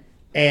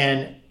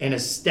and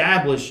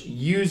establish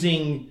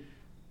using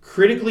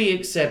critically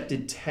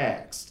accepted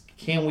text,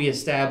 can we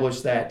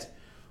establish that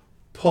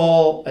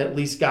Paul at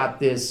least got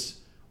this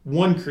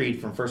one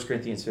creed from 1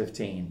 Corinthians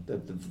 15,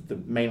 the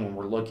main one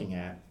we're looking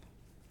at,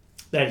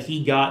 that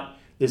he got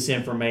this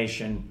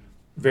information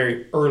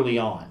very early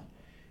on?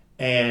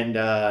 And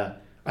I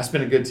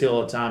spent a good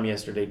deal of time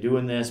yesterday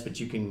doing this, but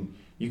you can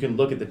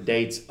look at the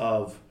dates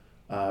of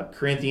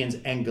Corinthians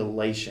and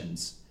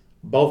Galatians.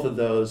 Both of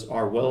those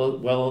are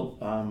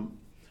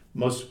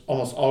almost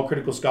all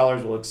critical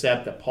scholars will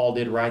accept that Paul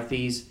did write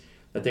these,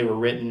 that they were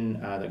written,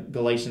 that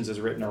Galatians is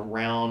written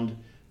around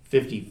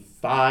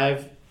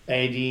 55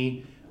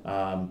 AD.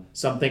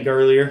 Some think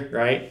earlier,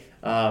 right?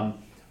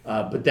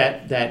 But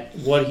that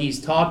what he's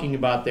talking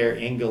about there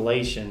in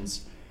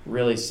Galatians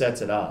really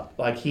sets it up.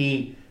 Like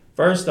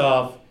first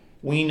off,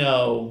 we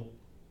know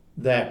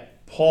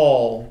that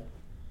Paul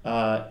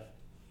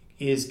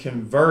is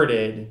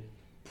converted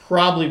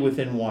probably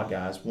within what,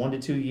 guys? 1 to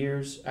 2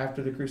 years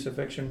after the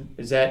crucifixion?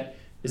 Is that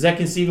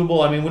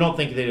conceivable? I mean, we don't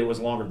think that it was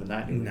longer than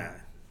that, do we? No.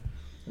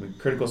 I mean,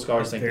 critical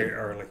scholars think very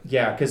early.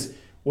 Yeah, because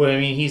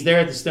he's there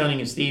at the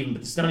stoning of Stephen,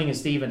 but the stoning of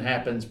Stephen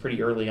happens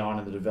pretty early on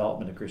in the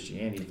development of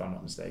Christianity, if I'm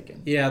not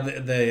mistaken. Yeah,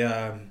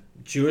 the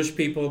Jewish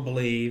people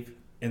believe,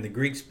 and the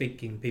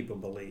Greek-speaking people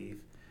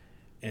believe,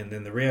 and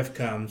then the rift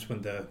comes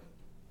when the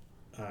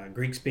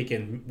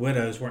Greek-speaking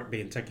widows weren't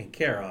being taken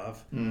care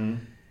of.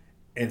 Mm-hmm.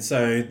 And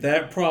so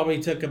that probably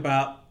took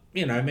about,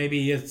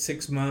 maybe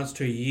 6 months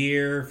to a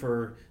year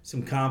for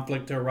some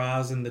conflict to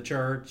arise in the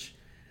church.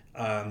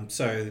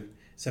 So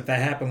if that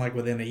happened like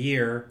within a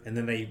year, and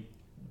then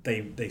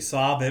they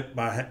solve it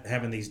by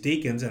having these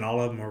deacons, and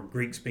all of them are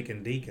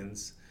Greek-speaking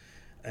deacons,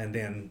 and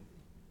then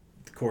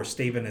of course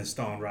Stephen is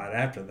stoned right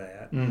after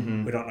that.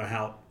 Mm-hmm. We don't know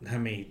how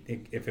many,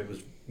 if it was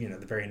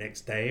the very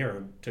next day or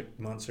it took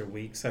months or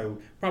weeks. So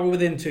probably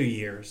within 2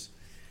 years,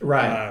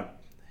 right?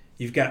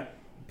 You've got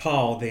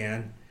Paul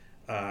then,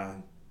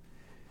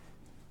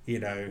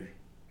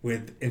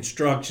 with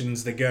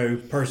instructions to go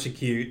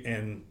persecute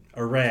and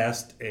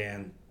arrest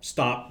and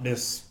stop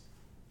this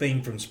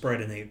thing from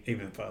spreading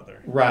even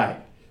further. Right.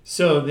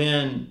 So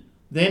then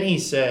he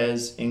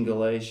says in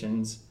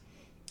Galatians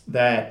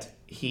that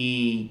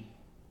he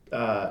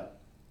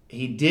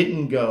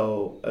didn't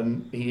go,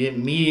 he didn't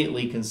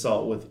immediately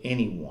consult with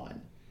anyone.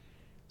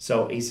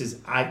 So he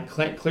says,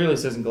 clearly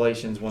says in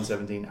Galatians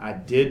 1:17, I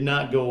did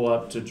not go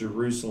up to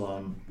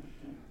Jerusalem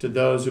to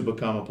those who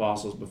become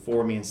apostles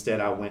before me. Instead,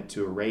 I went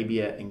to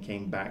Arabia and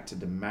came back to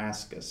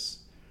Damascus.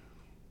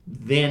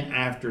 Then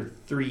after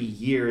 3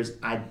 years,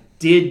 I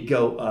did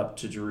go up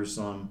to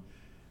Jerusalem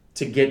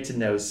to get to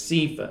know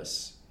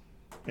Cephas.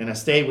 And I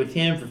stayed with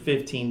him for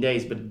 15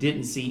 days, but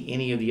didn't see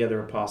any of the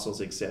other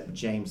apostles except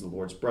James, the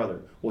Lord's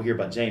brother. We'll hear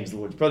about James, the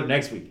Lord's brother,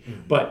 next week.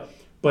 Mm-hmm.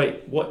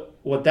 But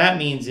what that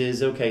means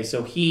is, okay,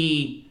 so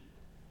he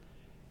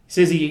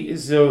says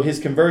so his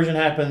conversion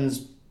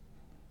happens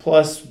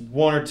plus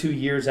 1 or 2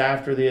 years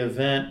after the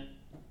event.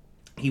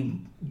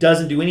 He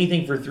doesn't do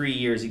anything for 3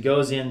 years. He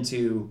goes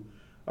into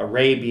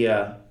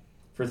Arabia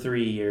for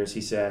 3 years,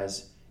 he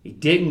says. He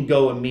didn't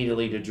go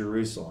immediately to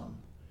Jerusalem.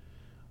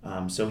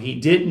 So he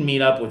didn't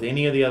meet up with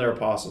any of the other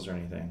apostles or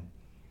anything.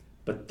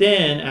 But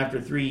then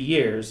after 3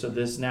 years, so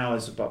this now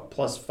is about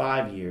plus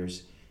 5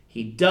 years,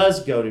 he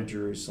does go to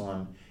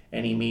Jerusalem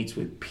and he meets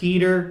with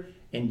Peter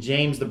and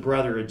James, the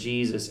brother of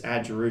Jesus,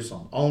 at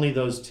Jerusalem. Only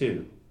those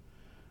two.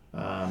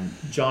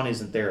 John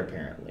isn't there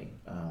apparently.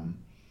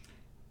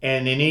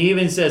 And then he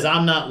even says,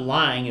 I'm not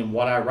lying in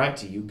what I write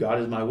to you. God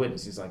is my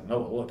witness. He's like, no,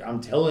 look, I'm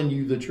telling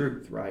you the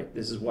truth, right?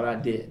 This is what I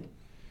did.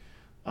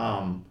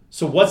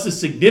 So what's the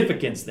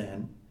significance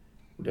then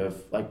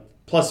of like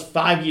plus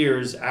 5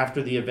 years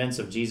after the events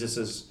of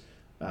Jesus's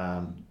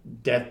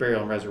death,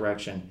 burial, and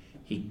resurrection?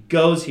 He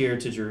goes here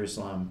to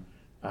Jerusalem,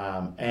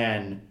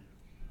 and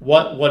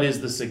what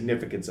is the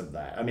significance of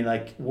that? I mean,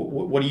 like,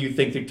 what do you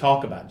think they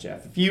talk about,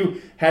 Jeff? If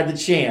you had the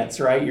chance,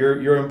 right,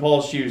 you're in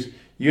Paul's shoes,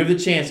 you have the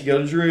chance to go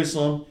to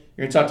Jerusalem.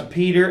 You're going to talk to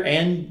Peter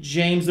and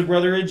James, the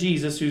brother of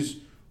Jesus, who's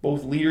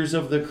both leaders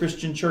of the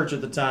Christian church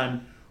at the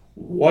time.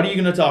 What are you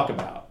going to talk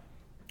about?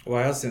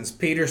 Well, since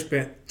Peter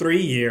spent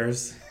 3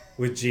 years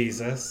with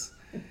Jesus,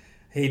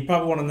 he'd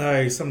probably want to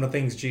know some of the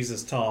things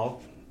Jesus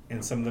taught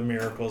and some of the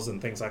miracles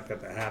and things like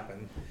that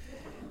happened.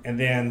 And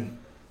then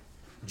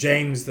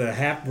James, the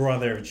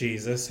half-brother of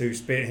Jesus, who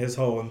spent his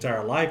whole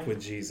entire life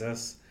with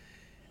Jesus,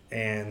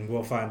 and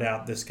we'll find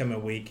out this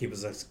coming week he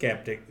was a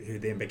skeptic who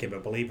then became a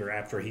believer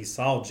after he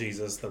saw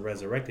Jesus, the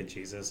resurrected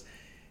Jesus.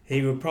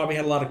 He would probably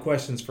have a lot of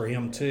questions for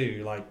him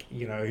too, like,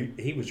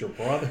 he was your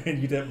brother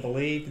and you didn't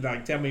believe?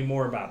 Like, tell me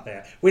more about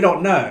that. We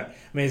don't know. I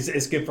mean,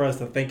 it's good for us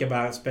to think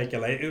about it,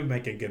 speculate. It would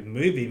make a good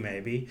movie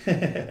maybe,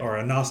 or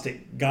a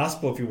Gnostic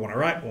gospel if you want to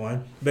write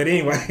one. But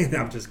anyway, no,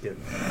 I'm just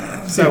kidding.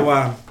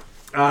 So,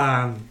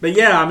 but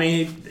yeah, I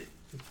mean, he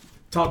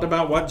talked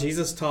about what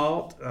Jesus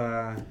taught,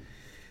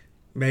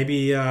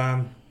 maybe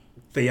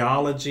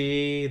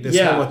theology, this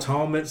whole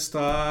atonement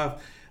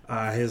stuff,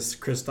 his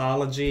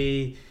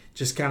Christology,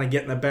 just kind of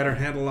getting a better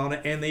handle on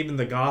it, and even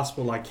the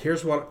gospel. Like,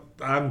 here's what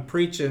I'm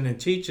preaching and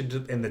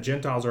teaching, and the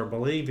Gentiles are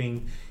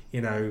believing.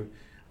 Am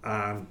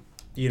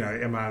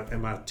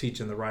I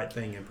teaching the right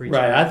thing and preaching?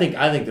 Right. I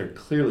think they're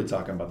clearly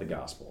talking about the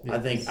gospel.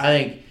 Yes.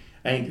 I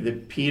think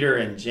that Peter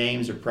and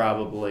James are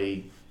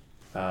probably.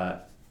 By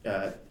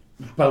the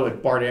way,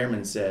 Bart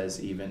Ehrman says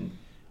even.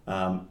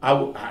 I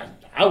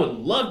would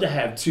love to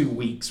have 2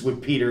 weeks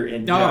with Peter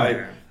and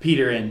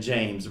Peter and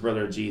James,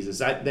 brother of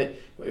Jesus.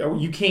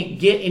 You can't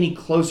get any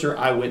closer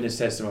eyewitness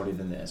testimony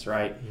than this,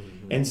 right?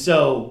 Mm-hmm. And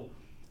so,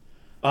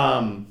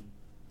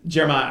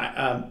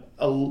 Jeremiah,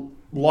 a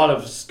lot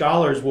of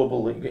scholars will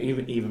believe,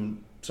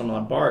 even someone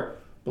like Bart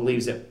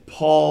believes that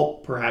Paul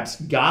perhaps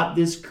got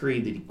this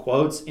creed that he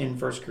quotes in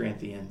 1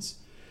 Corinthians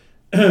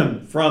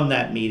from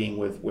that meeting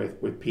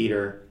with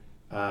Peter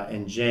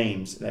and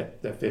James,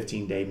 that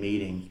 15-day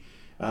meeting.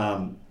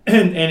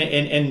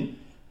 And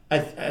I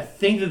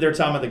think that they're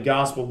talking about the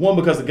gospel. One,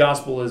 because the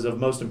gospel is of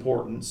most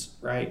importance,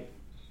 right?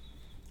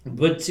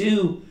 But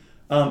two,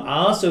 I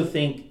also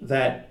think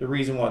that the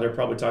reason why they're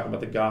probably talking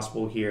about the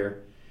gospel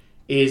here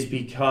is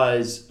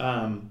because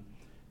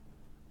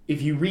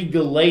if you read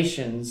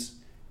Galatians,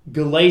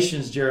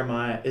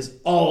 Jeremiah, is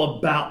all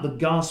about the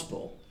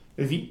gospel.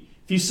 If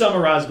you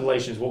summarize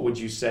Galatians, what would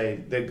you say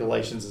that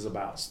Galatians is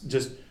about?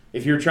 Just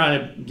if you're trying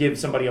to give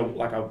somebody a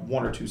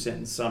 1 or 2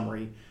 sentence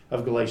summary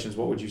of Galatians,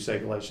 what would you say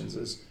Galatians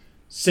is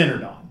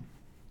centered on?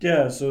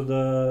 Yeah, so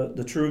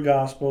the true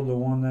gospel, the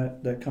one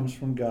that comes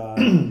from God,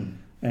 and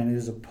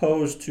is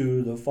opposed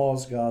to the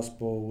false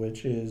gospel,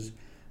 which is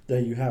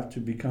that you have to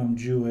become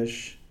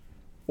Jewish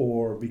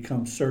or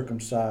become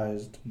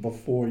circumcised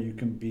before you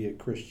can be a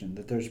Christian,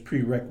 that there's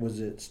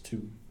prerequisites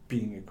to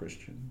being a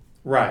Christian.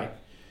 Right.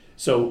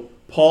 So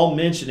Paul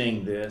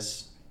mentioning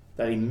this,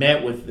 that he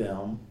met with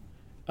them,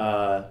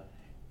 and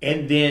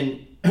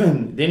then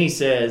he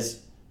says,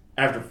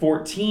 after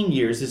 14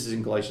 years, this is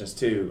in Galatians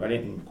 2. I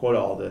didn't quote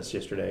all this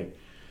yesterday.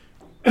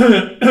 He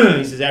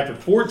says, after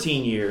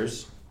 14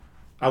 years,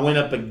 I went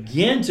up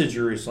again to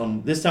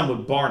Jerusalem, this time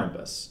with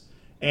Barnabas,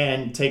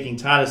 and taking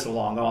Titus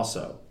along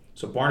also.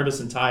 So Barnabas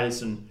and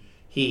Titus and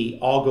he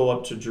all go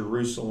up to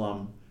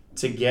Jerusalem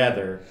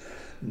together.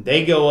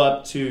 They go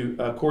up to,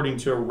 according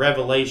to a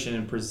revelation,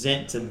 and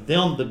present to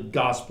them the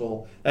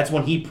gospel. That's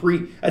when he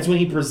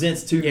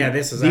presents to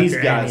this is these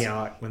after guys.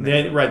 Antioch,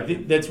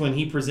 Right. That's when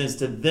he presents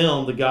to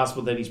them the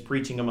gospel that he's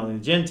preaching among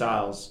the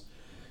Gentiles,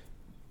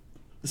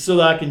 so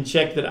that I can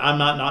check that I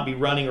might not be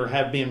running or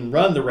have been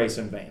run the race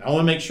in vain. I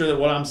want to make sure that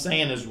what I'm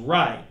saying is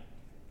right.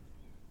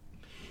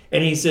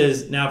 And he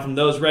says, now from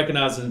those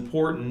recognized as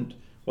important,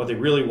 what they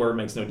really were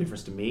makes no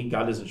difference to me.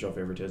 God doesn't show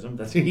favoritism.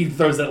 He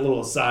throws that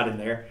little aside in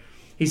there.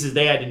 He says,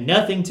 they added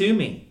nothing to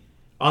me.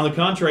 On the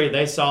contrary,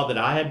 they saw that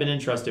I had been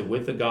entrusted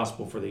with the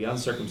gospel for the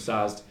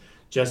uncircumcised,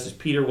 just as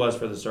Peter was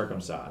for the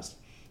circumcised.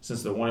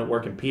 Since the one at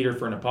work in Peter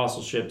for an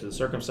apostleship to the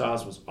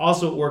circumcised was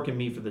also at work in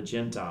me for the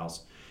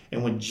Gentiles.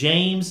 And when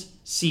James,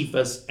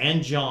 Cephas,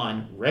 and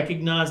John,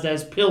 recognized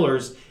as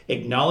pillars,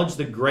 acknowledged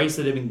the grace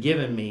that had been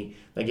given me,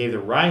 they gave the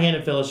right hand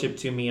of fellowship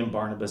to me and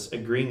Barnabas,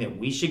 agreeing that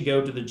we should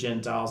go to the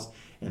Gentiles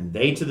and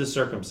they to the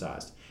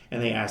circumcised.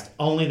 And they asked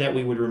only that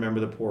we would remember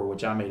the poor,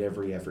 which I made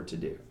every effort to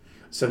do.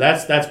 So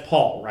that's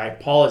Paul, right?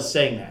 Paul is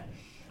saying that.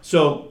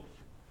 So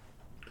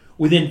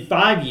within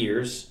 5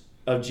 years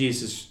of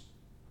Jesus'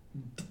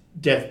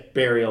 death,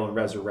 burial, and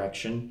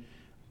resurrection,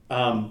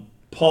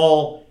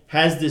 Paul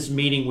has this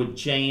meeting with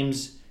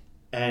James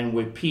and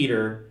with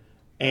Peter,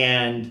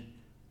 and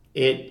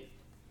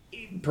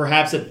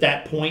perhaps at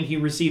that point he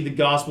received the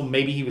gospel.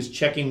 Maybe he was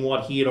checking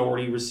what he had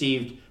already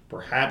received.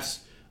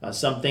 Perhaps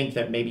some think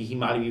that maybe he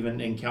might have even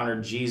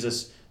encountered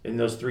Jesus in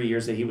those 3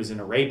 years that he was in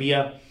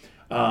Arabia.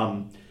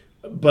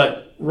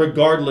 But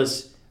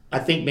regardless, I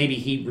think maybe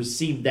he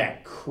received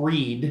that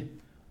creed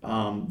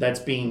that's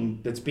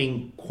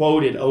being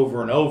quoted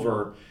over and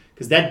over,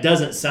 because that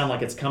doesn't sound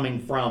like it's coming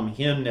from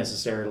him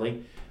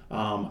necessarily.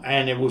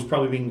 And it was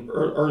probably being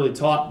early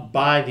taught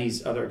by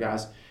these other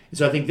guys. And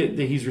so I think that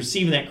he's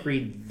receiving that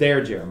creed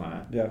there,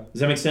 Jeremiah. Yeah.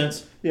 Does that make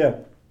sense? Yeah.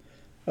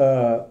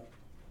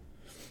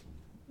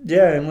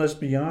 Yeah, and let's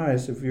be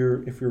honest, if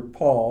you're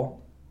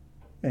Paul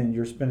and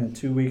you're spending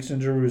 2 weeks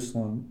in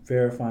Jerusalem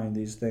verifying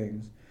these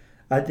things,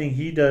 I think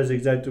he does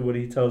exactly what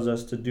he tells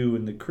us to do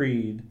in the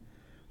creed,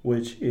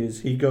 which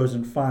is he goes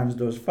and finds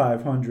those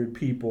 500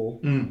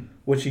 people,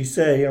 which he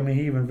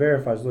even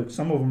verifies, look,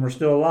 some of them are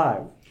still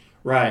alive.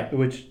 Right.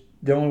 Which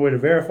the only way to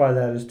verify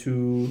that is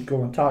to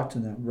go and talk to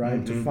them,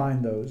 right? To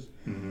find those.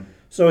 Mm-hmm.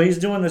 So he's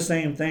doing the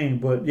same thing,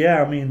 but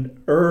yeah,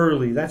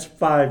 early, that's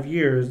 5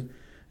 years,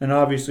 and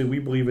obviously we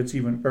believe it's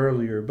even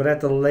earlier, but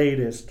at the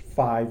latest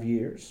 5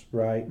 years,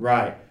 right?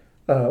 Right.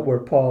 Where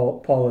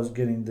Paul is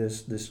getting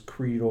this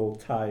creedal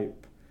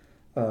type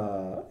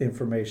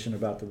information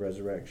about the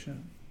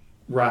resurrection.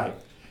 Right.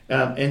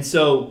 And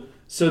so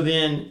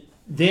then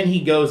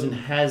he goes and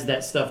has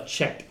that stuff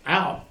checked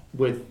out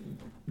with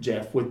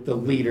Jeff, with the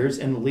leaders,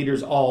 and the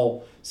leaders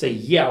all say,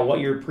 yeah, what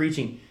you're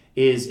preaching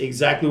is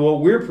exactly what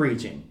we're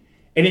preaching.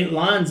 And it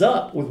lines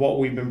up with what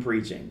we've been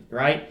preaching,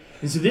 right?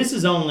 And so this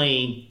is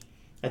only,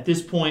 at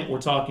this point, we're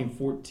talking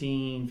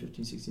 14,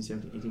 15, 16,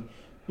 17,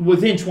 18,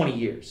 within 20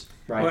 years,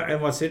 right? Well,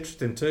 and what's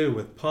interesting, too,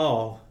 with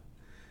Paul,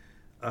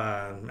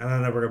 and I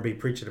know we're going to be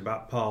preaching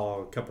about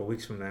Paul a couple of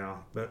weeks from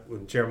now, but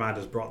when Jeremiah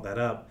just brought that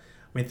up,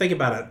 think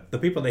about it. The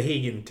people that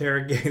he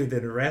interrogated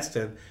and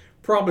arrested,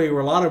 probably a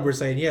lot of them were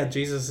saying, yeah,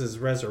 Jesus is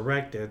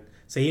resurrected.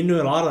 So he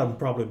knew a lot of them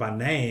probably by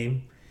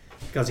name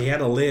because he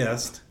had a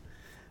list.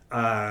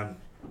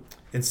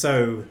 And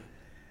so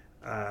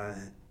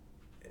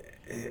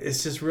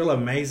it's just real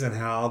amazing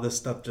how all this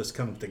stuff just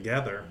comes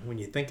together when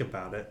you think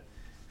about it,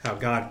 how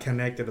God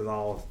connected it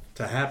all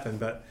to happen.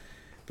 But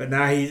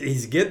now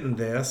he's getting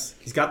this.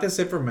 He's got this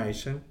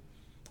information.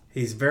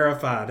 He's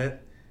verified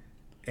it.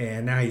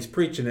 And now he's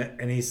preaching it,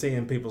 and he's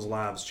seeing people's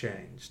lives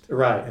changed.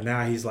 Right. And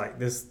now he's like,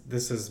 this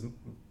is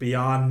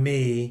beyond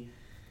me.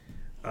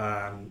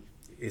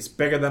 It's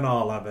bigger than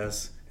all of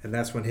us. And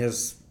that's when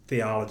his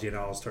theology and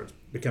all starts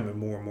becoming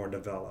more and more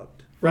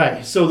developed.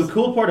 Right. So the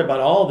cool part about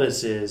all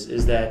this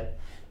is that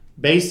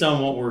based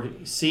on what we're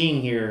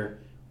seeing here,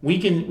 we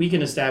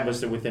can establish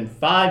that within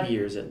 5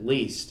 years at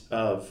least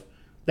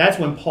that's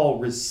when Paul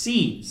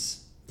receives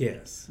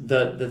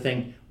the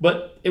thing.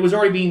 But it was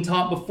already being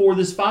taught before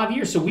this 5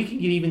 years, so we can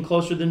get even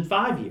closer than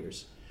 5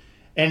 years.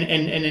 And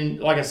then,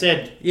 like I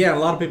said... Yeah, a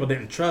lot of people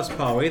didn't trust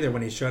Paul either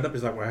when he showed up.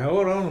 He's like, well,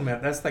 hold on a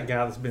minute. That's the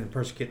guy that's been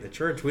persecuting the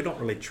church. We don't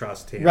really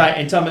trust him. Right,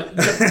 and talking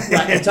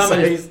about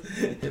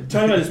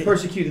his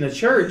persecuting the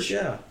church.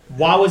 Yeah.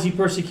 Why was he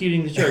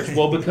persecuting the church?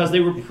 Well, because they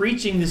were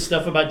preaching this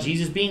stuff about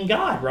Jesus being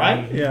God,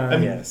 right? Yeah.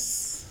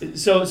 Yes.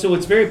 So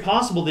it's very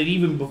possible that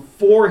even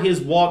before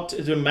his walk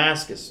to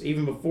Damascus,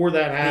 even before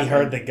that happened, He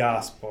heard the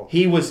gospel.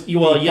 He was They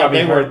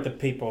heard the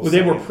people.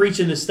 They were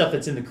preaching this stuff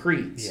that's in the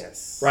creeds.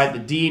 Yes. Right? The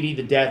deity,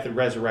 the death, and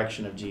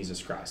resurrection of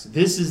Jesus Christ.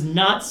 This is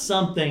not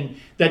something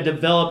that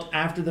developed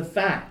after the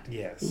fact.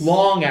 Yes.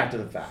 Long after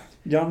the fact.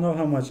 Y'all know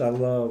how much I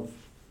love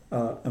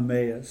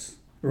Emmaus,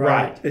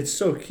 Right. It's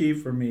so key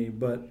for me,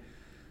 but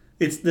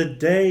it's the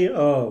day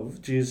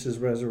of Jesus'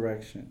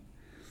 resurrection.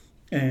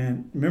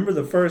 And remember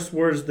the first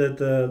words that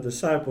the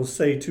disciples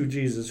say to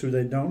Jesus, who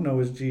they don't know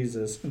is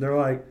Jesus. And they're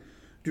like,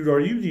 dude, are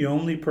you the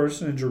only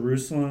person in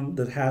Jerusalem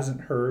that hasn't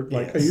heard?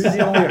 Like, Are you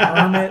the only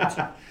hermit?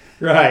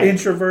 Right.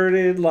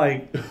 Introverted?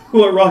 Like,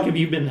 what rock have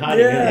you been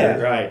hiding in?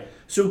 Right.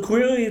 So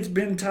clearly it's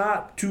been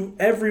taught to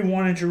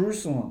everyone in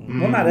Jerusalem. Mm.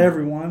 Well, not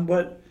everyone,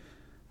 but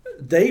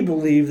they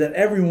believe that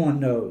everyone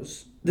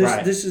knows.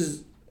 This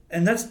is,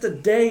 and that's the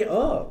day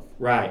of.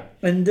 Right.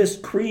 And this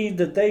creed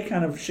that they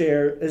kind of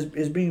share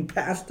is being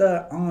passed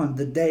on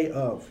the day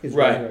of his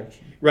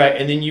resurrection. Right.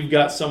 And then you've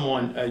got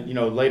someone,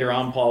 later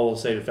on Paul will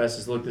say to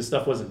Festus, look, this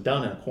stuff wasn't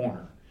done in a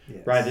corner.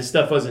 Yes. Right? This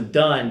stuff wasn't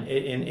done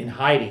in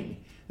hiding.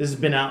 This has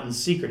been out in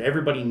secret.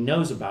 Everybody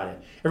knows about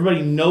it.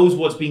 Everybody knows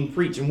what's being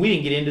preached. And we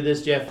didn't get into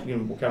this, Jeff.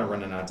 We're kind of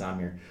running out of time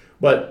here.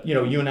 But,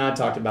 you and I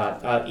talked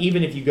about,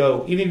 even if you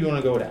want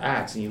to go to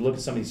Acts and you look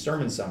at some of these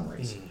sermon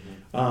summaries,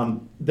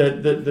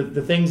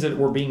 the things that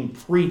were being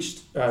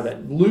preached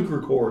that Luke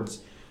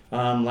records,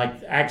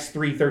 like Acts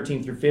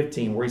 3:13 through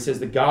 15, where he says,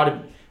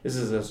 this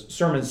is a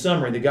sermon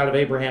summary, the God of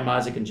Abraham,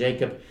 Isaac, and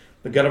Jacob,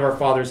 the God of our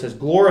fathers, has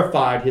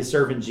glorified his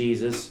servant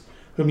Jesus,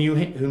 whom you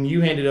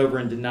handed over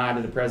and denied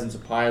in the presence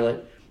of Pilate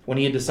when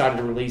he had decided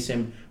to release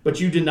him. But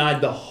you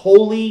denied the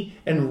holy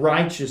and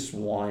righteous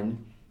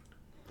one.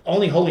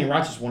 Only holy and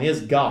righteous one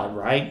is God,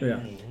 right? Yeah.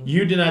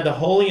 You denied the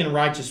holy and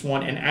righteous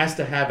one and asked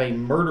to have a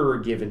murderer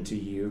given to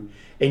you.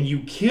 And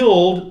you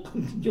killed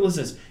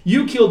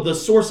the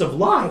source of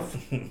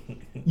life.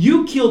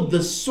 You killed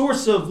the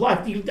source of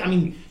life.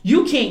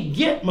 You can't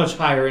get much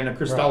higher in a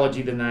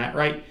Christology than that,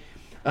 right?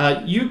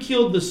 You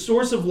killed the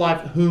source of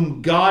life,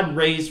 whom God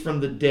raised from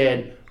the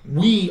dead.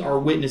 We are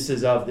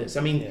witnesses of this.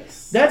 I mean,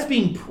 that's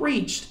being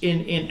preached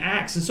in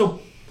Acts. And so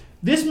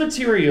this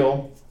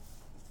material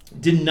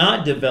did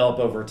not develop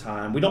over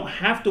time. We don't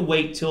have to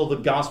wait till the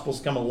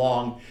Gospels come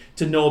along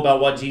to know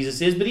about what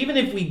Jesus is. But even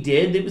if we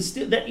did, it was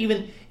still that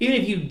even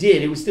if you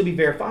did, it would still be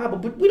verifiable.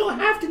 But we don't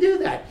have to do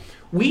that.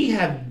 We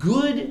have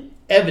good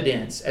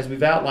evidence, as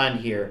we've outlined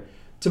here,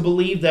 to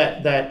believe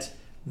that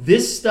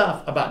this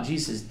stuff about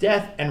Jesus'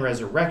 death and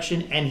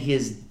resurrection and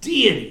his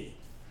deity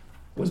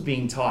was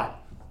being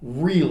taught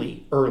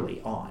really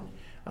early on.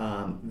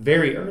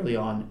 Very early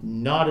on,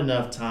 not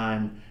enough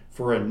time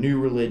for a new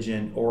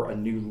religion or a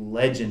new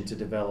legend to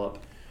develop,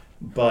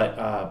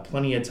 but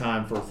plenty of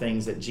time for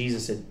things that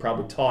Jesus had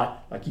probably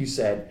taught, like you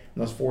said, in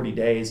those 40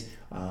 days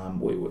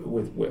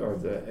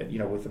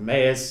with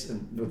Emmaus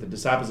and with the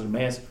disciples of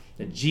Emmaus,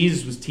 that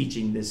Jesus was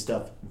teaching this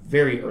stuff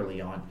very early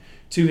on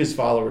to his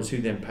followers,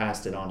 who then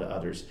passed it on to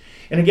others.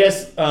 And I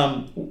guess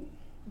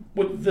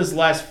with this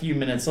last few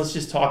minutes, let's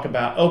just talk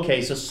about,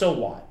 okay, so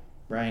what,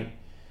 right?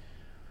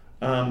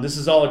 This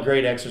is all a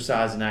great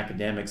exercise in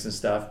academics and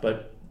stuff,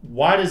 but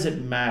why does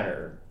it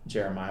matter,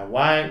 Jeremiah?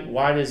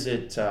 Why does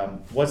it?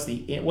 What's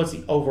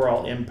the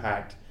overall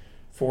impact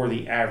for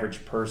the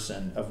average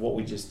person of what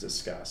we just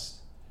discussed?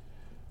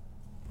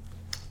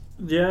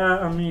 Yeah,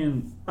 I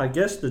mean, I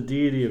guess the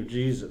deity of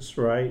Jesus,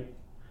 right?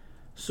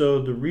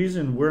 So the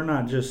reason we're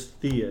not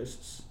just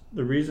theists,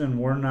 the reason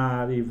we're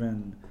not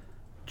even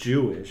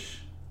Jewish,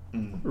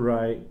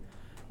 right?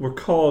 We're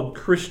called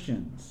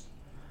Christians.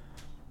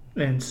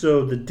 And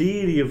so the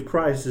deity of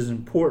Christ is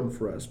important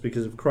for us,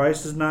 because if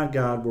Christ is not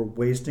God, we're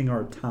wasting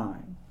our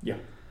time. Yeah.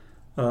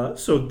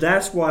 So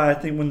that's why I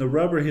think when the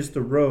rubber hits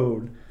the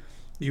road,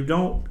 you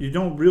don't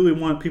really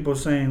want people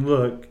saying,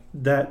 "Look,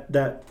 that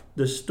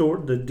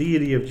the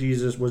deity of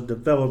Jesus was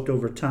developed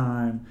over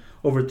time,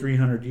 over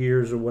 300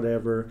 years or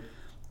whatever.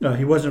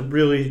 He wasn't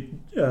really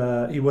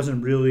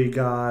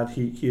God.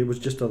 He was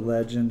just a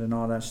legend and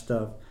all that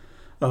stuff."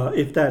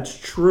 If that's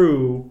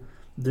true,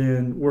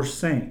 then we're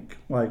sank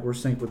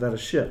without a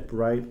ship,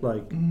 right?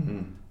 Like,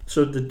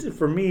 so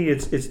for me,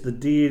 it's the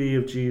deity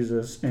of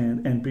Jesus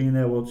and being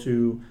able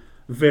to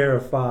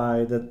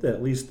verify that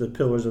at least the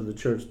pillars of the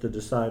church, the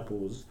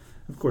disciples,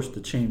 of course,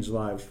 the changed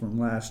lives from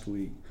last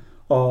week,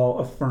 all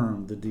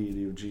affirm the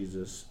deity of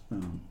Jesus,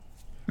 and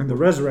the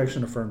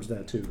resurrection affirms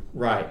that too.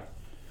 Right.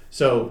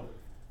 So,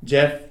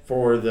 Jeff,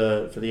 for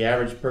the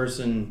average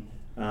person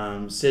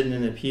sitting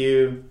in the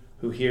pew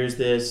who hears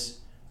this,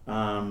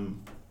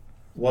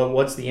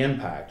 what's the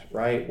impact,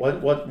 right?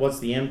 What's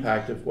the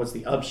impact of what's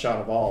the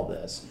upshot of all of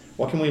this?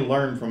 What can we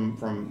learn from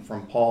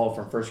Paul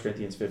from 1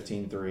 Corinthians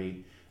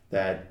 15:3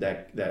 that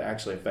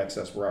actually affects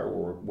us where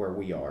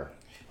we are?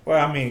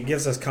 Well, I mean, it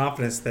gives us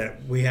confidence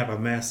that we have a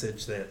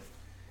message that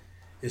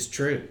is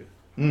true,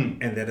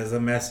 and that is a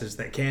message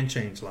that can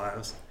change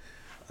lives.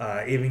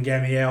 Even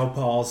Gamaliel,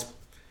 Paul's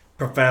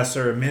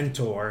professor and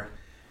mentor,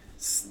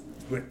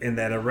 in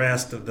that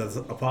arrest of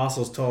the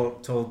apostles,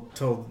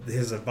 told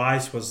his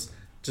advice was,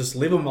 just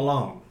leave them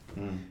alone.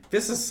 If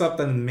this is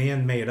something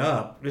men made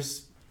up,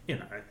 just,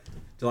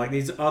 like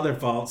these other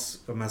false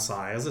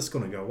messiahs, it's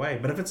going to go away.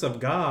 But if it's of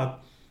God,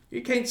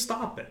 you can't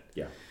stop it.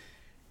 Yeah.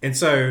 And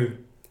so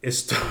it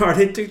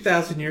started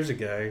 2,000 years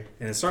ago,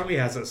 and it certainly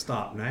hasn't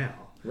stopped now.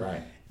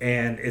 Right.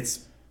 And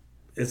it's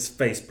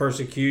faced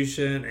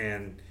persecution,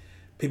 and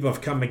people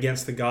have come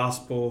against the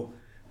gospel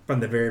from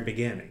the very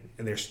beginning,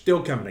 and they're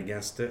still coming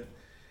against it.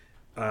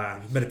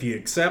 But if you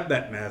accept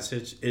that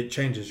message, it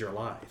changes your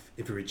life.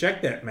 If you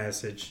reject that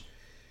message,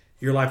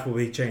 your life will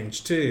be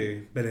changed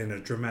too, but in a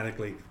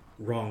dramatically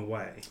wrong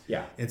way.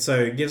 Yeah. And so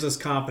it gives us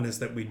confidence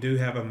that we do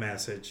have a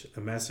message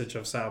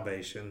of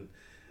salvation,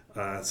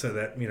 so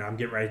that, I'm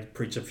getting ready to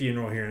preach a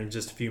funeral here in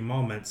just a few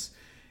moments.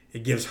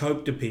 It gives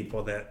hope to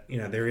people that,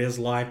 there is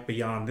life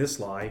beyond this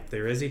life.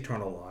 There is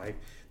eternal life.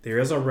 There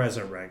is a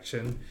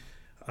resurrection,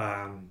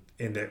 and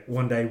that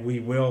one day we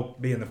will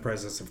be in the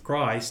presence of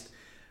Christ,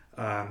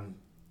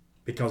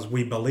 because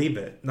we believe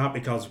it, not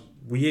because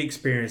we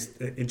experienced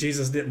it.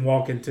 Jesus didn't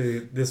walk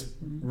into this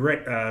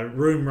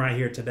room right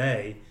here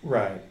today.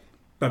 Right.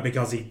 But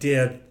because he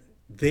did,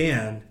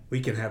 then we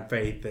can have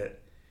faith that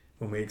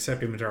when we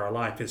accept him into our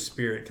life, his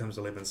spirit comes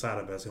to live inside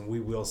of us, and we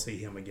will see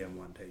him again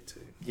one day too.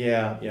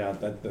 Yeah,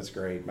 that's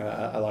great.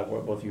 I like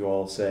what both of you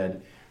all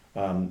said.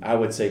 I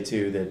would say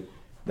too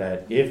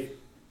that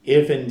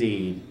if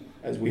indeed,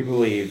 as we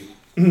believe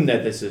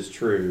that this is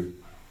true,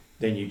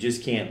 then you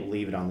just can't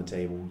leave it on the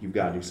table. You've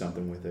got to do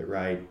something with it,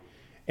 right?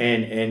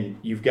 And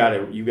you've got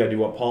to do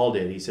what Paul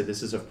did. He said,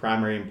 "This is of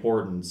primary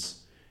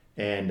importance,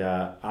 and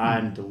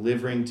I'm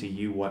delivering to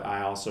you what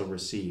I also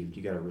received."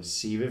 You got to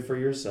receive it for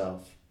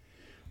yourself.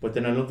 But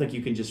then I don't think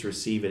you can just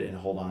receive it and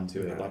hold on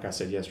to it. Like I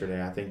said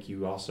yesterday, I think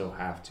you also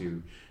have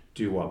to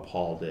do what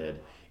Paul did.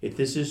 If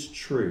this is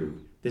true,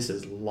 this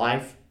is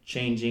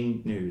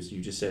life-changing news.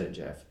 You just said it,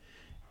 Jeff.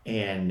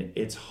 And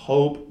it's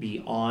hope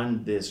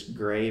beyond this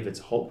grave. It's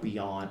hope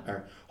beyond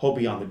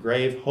the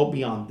grave, hope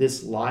beyond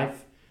this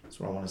life.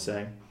 That's what I want to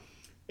say.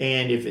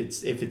 And if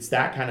it's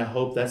that kind of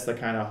hope, that's the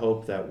kind of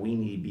hope that we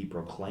need to be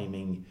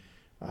proclaiming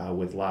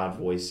with loud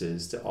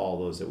voices to all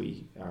those that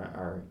we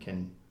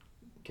can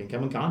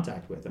come in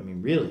contact with. I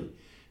mean, really,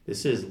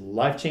 this is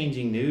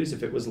life-changing news.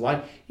 If it was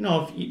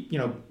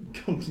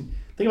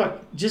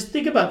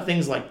think about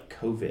things like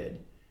COVID.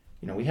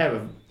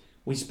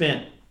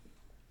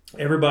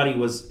 Everybody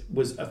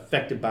was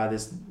affected by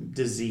this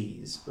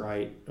disease,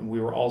 right? And we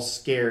were all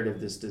scared of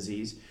this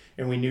disease,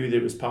 and we knew that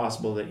it was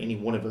possible that any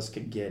one of us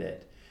could get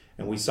it.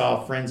 And we saw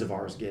friends of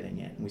ours getting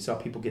it, and we saw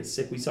people get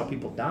sick. We saw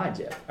people die,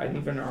 Jeff, right?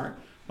 Even in our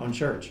own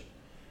church.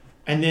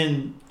 And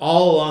then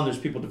all along, there's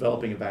people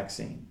developing a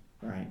vaccine,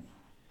 right?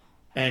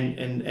 And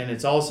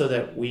it's also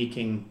that we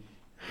can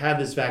have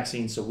this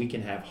vaccine so we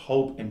can have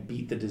hope and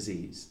beat the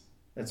disease.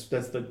 That's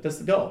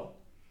the goal.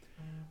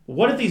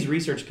 What if these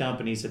research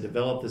companies had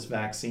developed this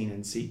vaccine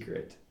in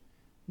secret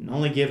and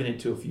only given it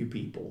to a few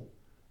people,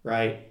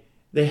 right?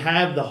 They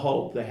have the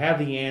hope, they have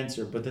the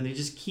answer, but then they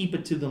just keep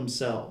it to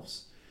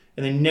themselves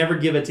and they never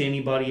give it to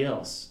anybody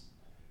else.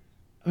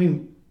 I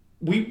mean,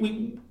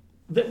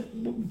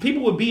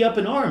 people would be up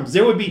in arms.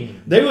 They would be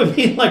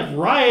like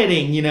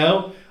rioting,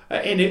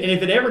 And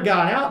if it ever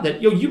got out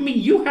that you mean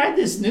you had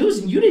this news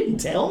and you didn't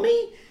tell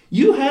me?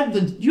 You had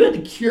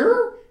the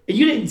cure and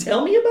you didn't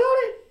tell me about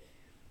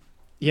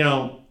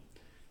it?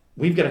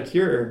 We've got a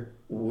cure.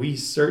 We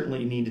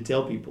certainly need to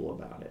tell people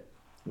about it.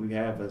 We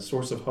have a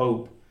source of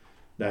hope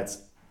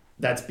that's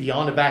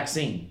beyond a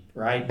vaccine,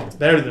 right? It's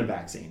better than a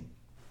vaccine.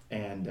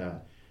 And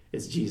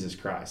it's Jesus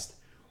Christ.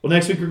 Well,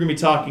 next week we're going to be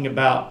talking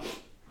about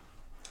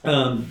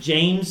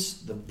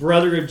James, the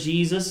brother of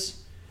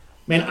Jesus.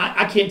 Man,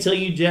 I can't tell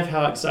you, Jeff,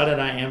 how excited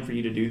I am for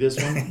you to do this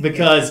one.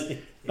 Because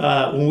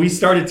when we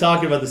started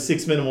talking about the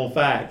 6 minimal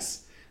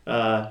facts,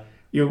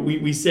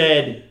 we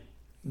said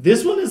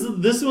this one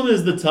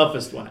is the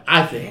toughest one.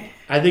 I think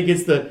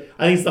it's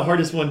the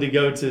hardest one to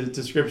go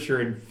to Scripture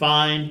and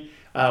find.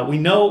 We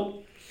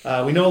know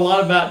a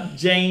lot about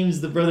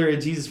James, the brother of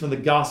Jesus, from the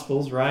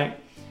Gospels, right?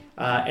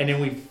 And then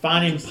we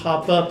find him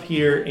pop up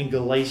here in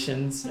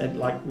Galatians,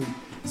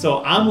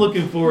 so I'm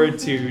looking forward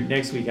to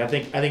next week. I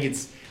think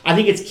it's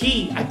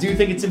key. I do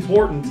think it's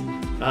important,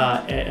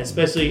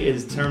 especially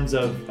in terms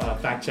of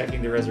fact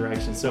checking the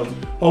resurrection. So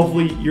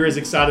hopefully you're as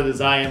excited as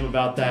I am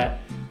about that.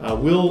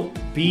 We'll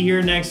be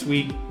here next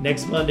week,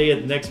 next Monday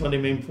at the next Monday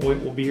Main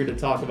Point. We'll be here to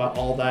talk about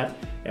all that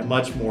and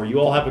much more. You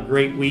all have a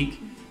great week,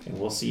 and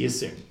we'll see you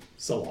soon.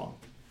 So long.